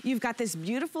about. You've got this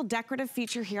beautiful decorative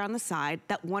feature here on the side,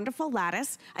 that wonderful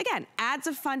lattice. Again, adds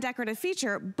a fun decorative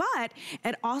feature, but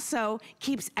it also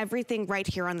keeps everything right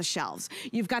here on the shelves.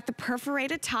 You've got the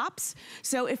perforated tops,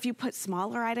 so if you put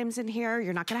smaller items in here,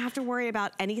 you're not gonna have to worry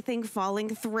about anything falling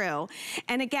through.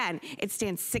 And again, it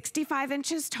stands 65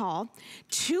 inches tall,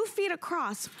 2 feet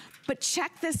across, but check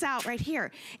this out right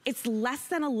here. It's less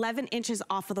than 11 inches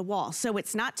off of the wall. So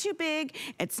it's not too big,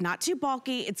 it's not too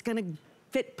bulky, it's gonna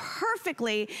fit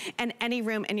perfectly in any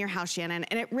room in your house, Shannon.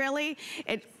 And it really,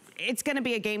 it's gonna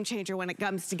be a game changer when it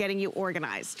comes to getting you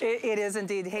organized. It is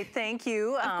indeed. Hey, thank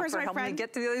you for helping me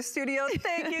get to the other studio.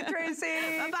 Thank you,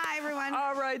 Tracy. Bye-bye, everyone.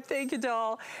 All right, thank you,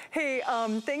 doll. Hey,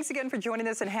 thanks again for joining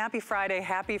us, and happy Friday,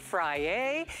 happy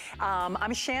Friday.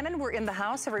 I'm Shannon. We're in the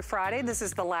house every Friday. This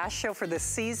is the last show for this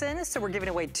season, so we're giving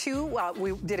away 2.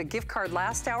 We did a gift card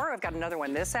last hour. I've got another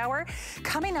one this hour.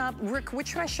 Coming up, Rick, which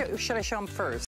should I show them first?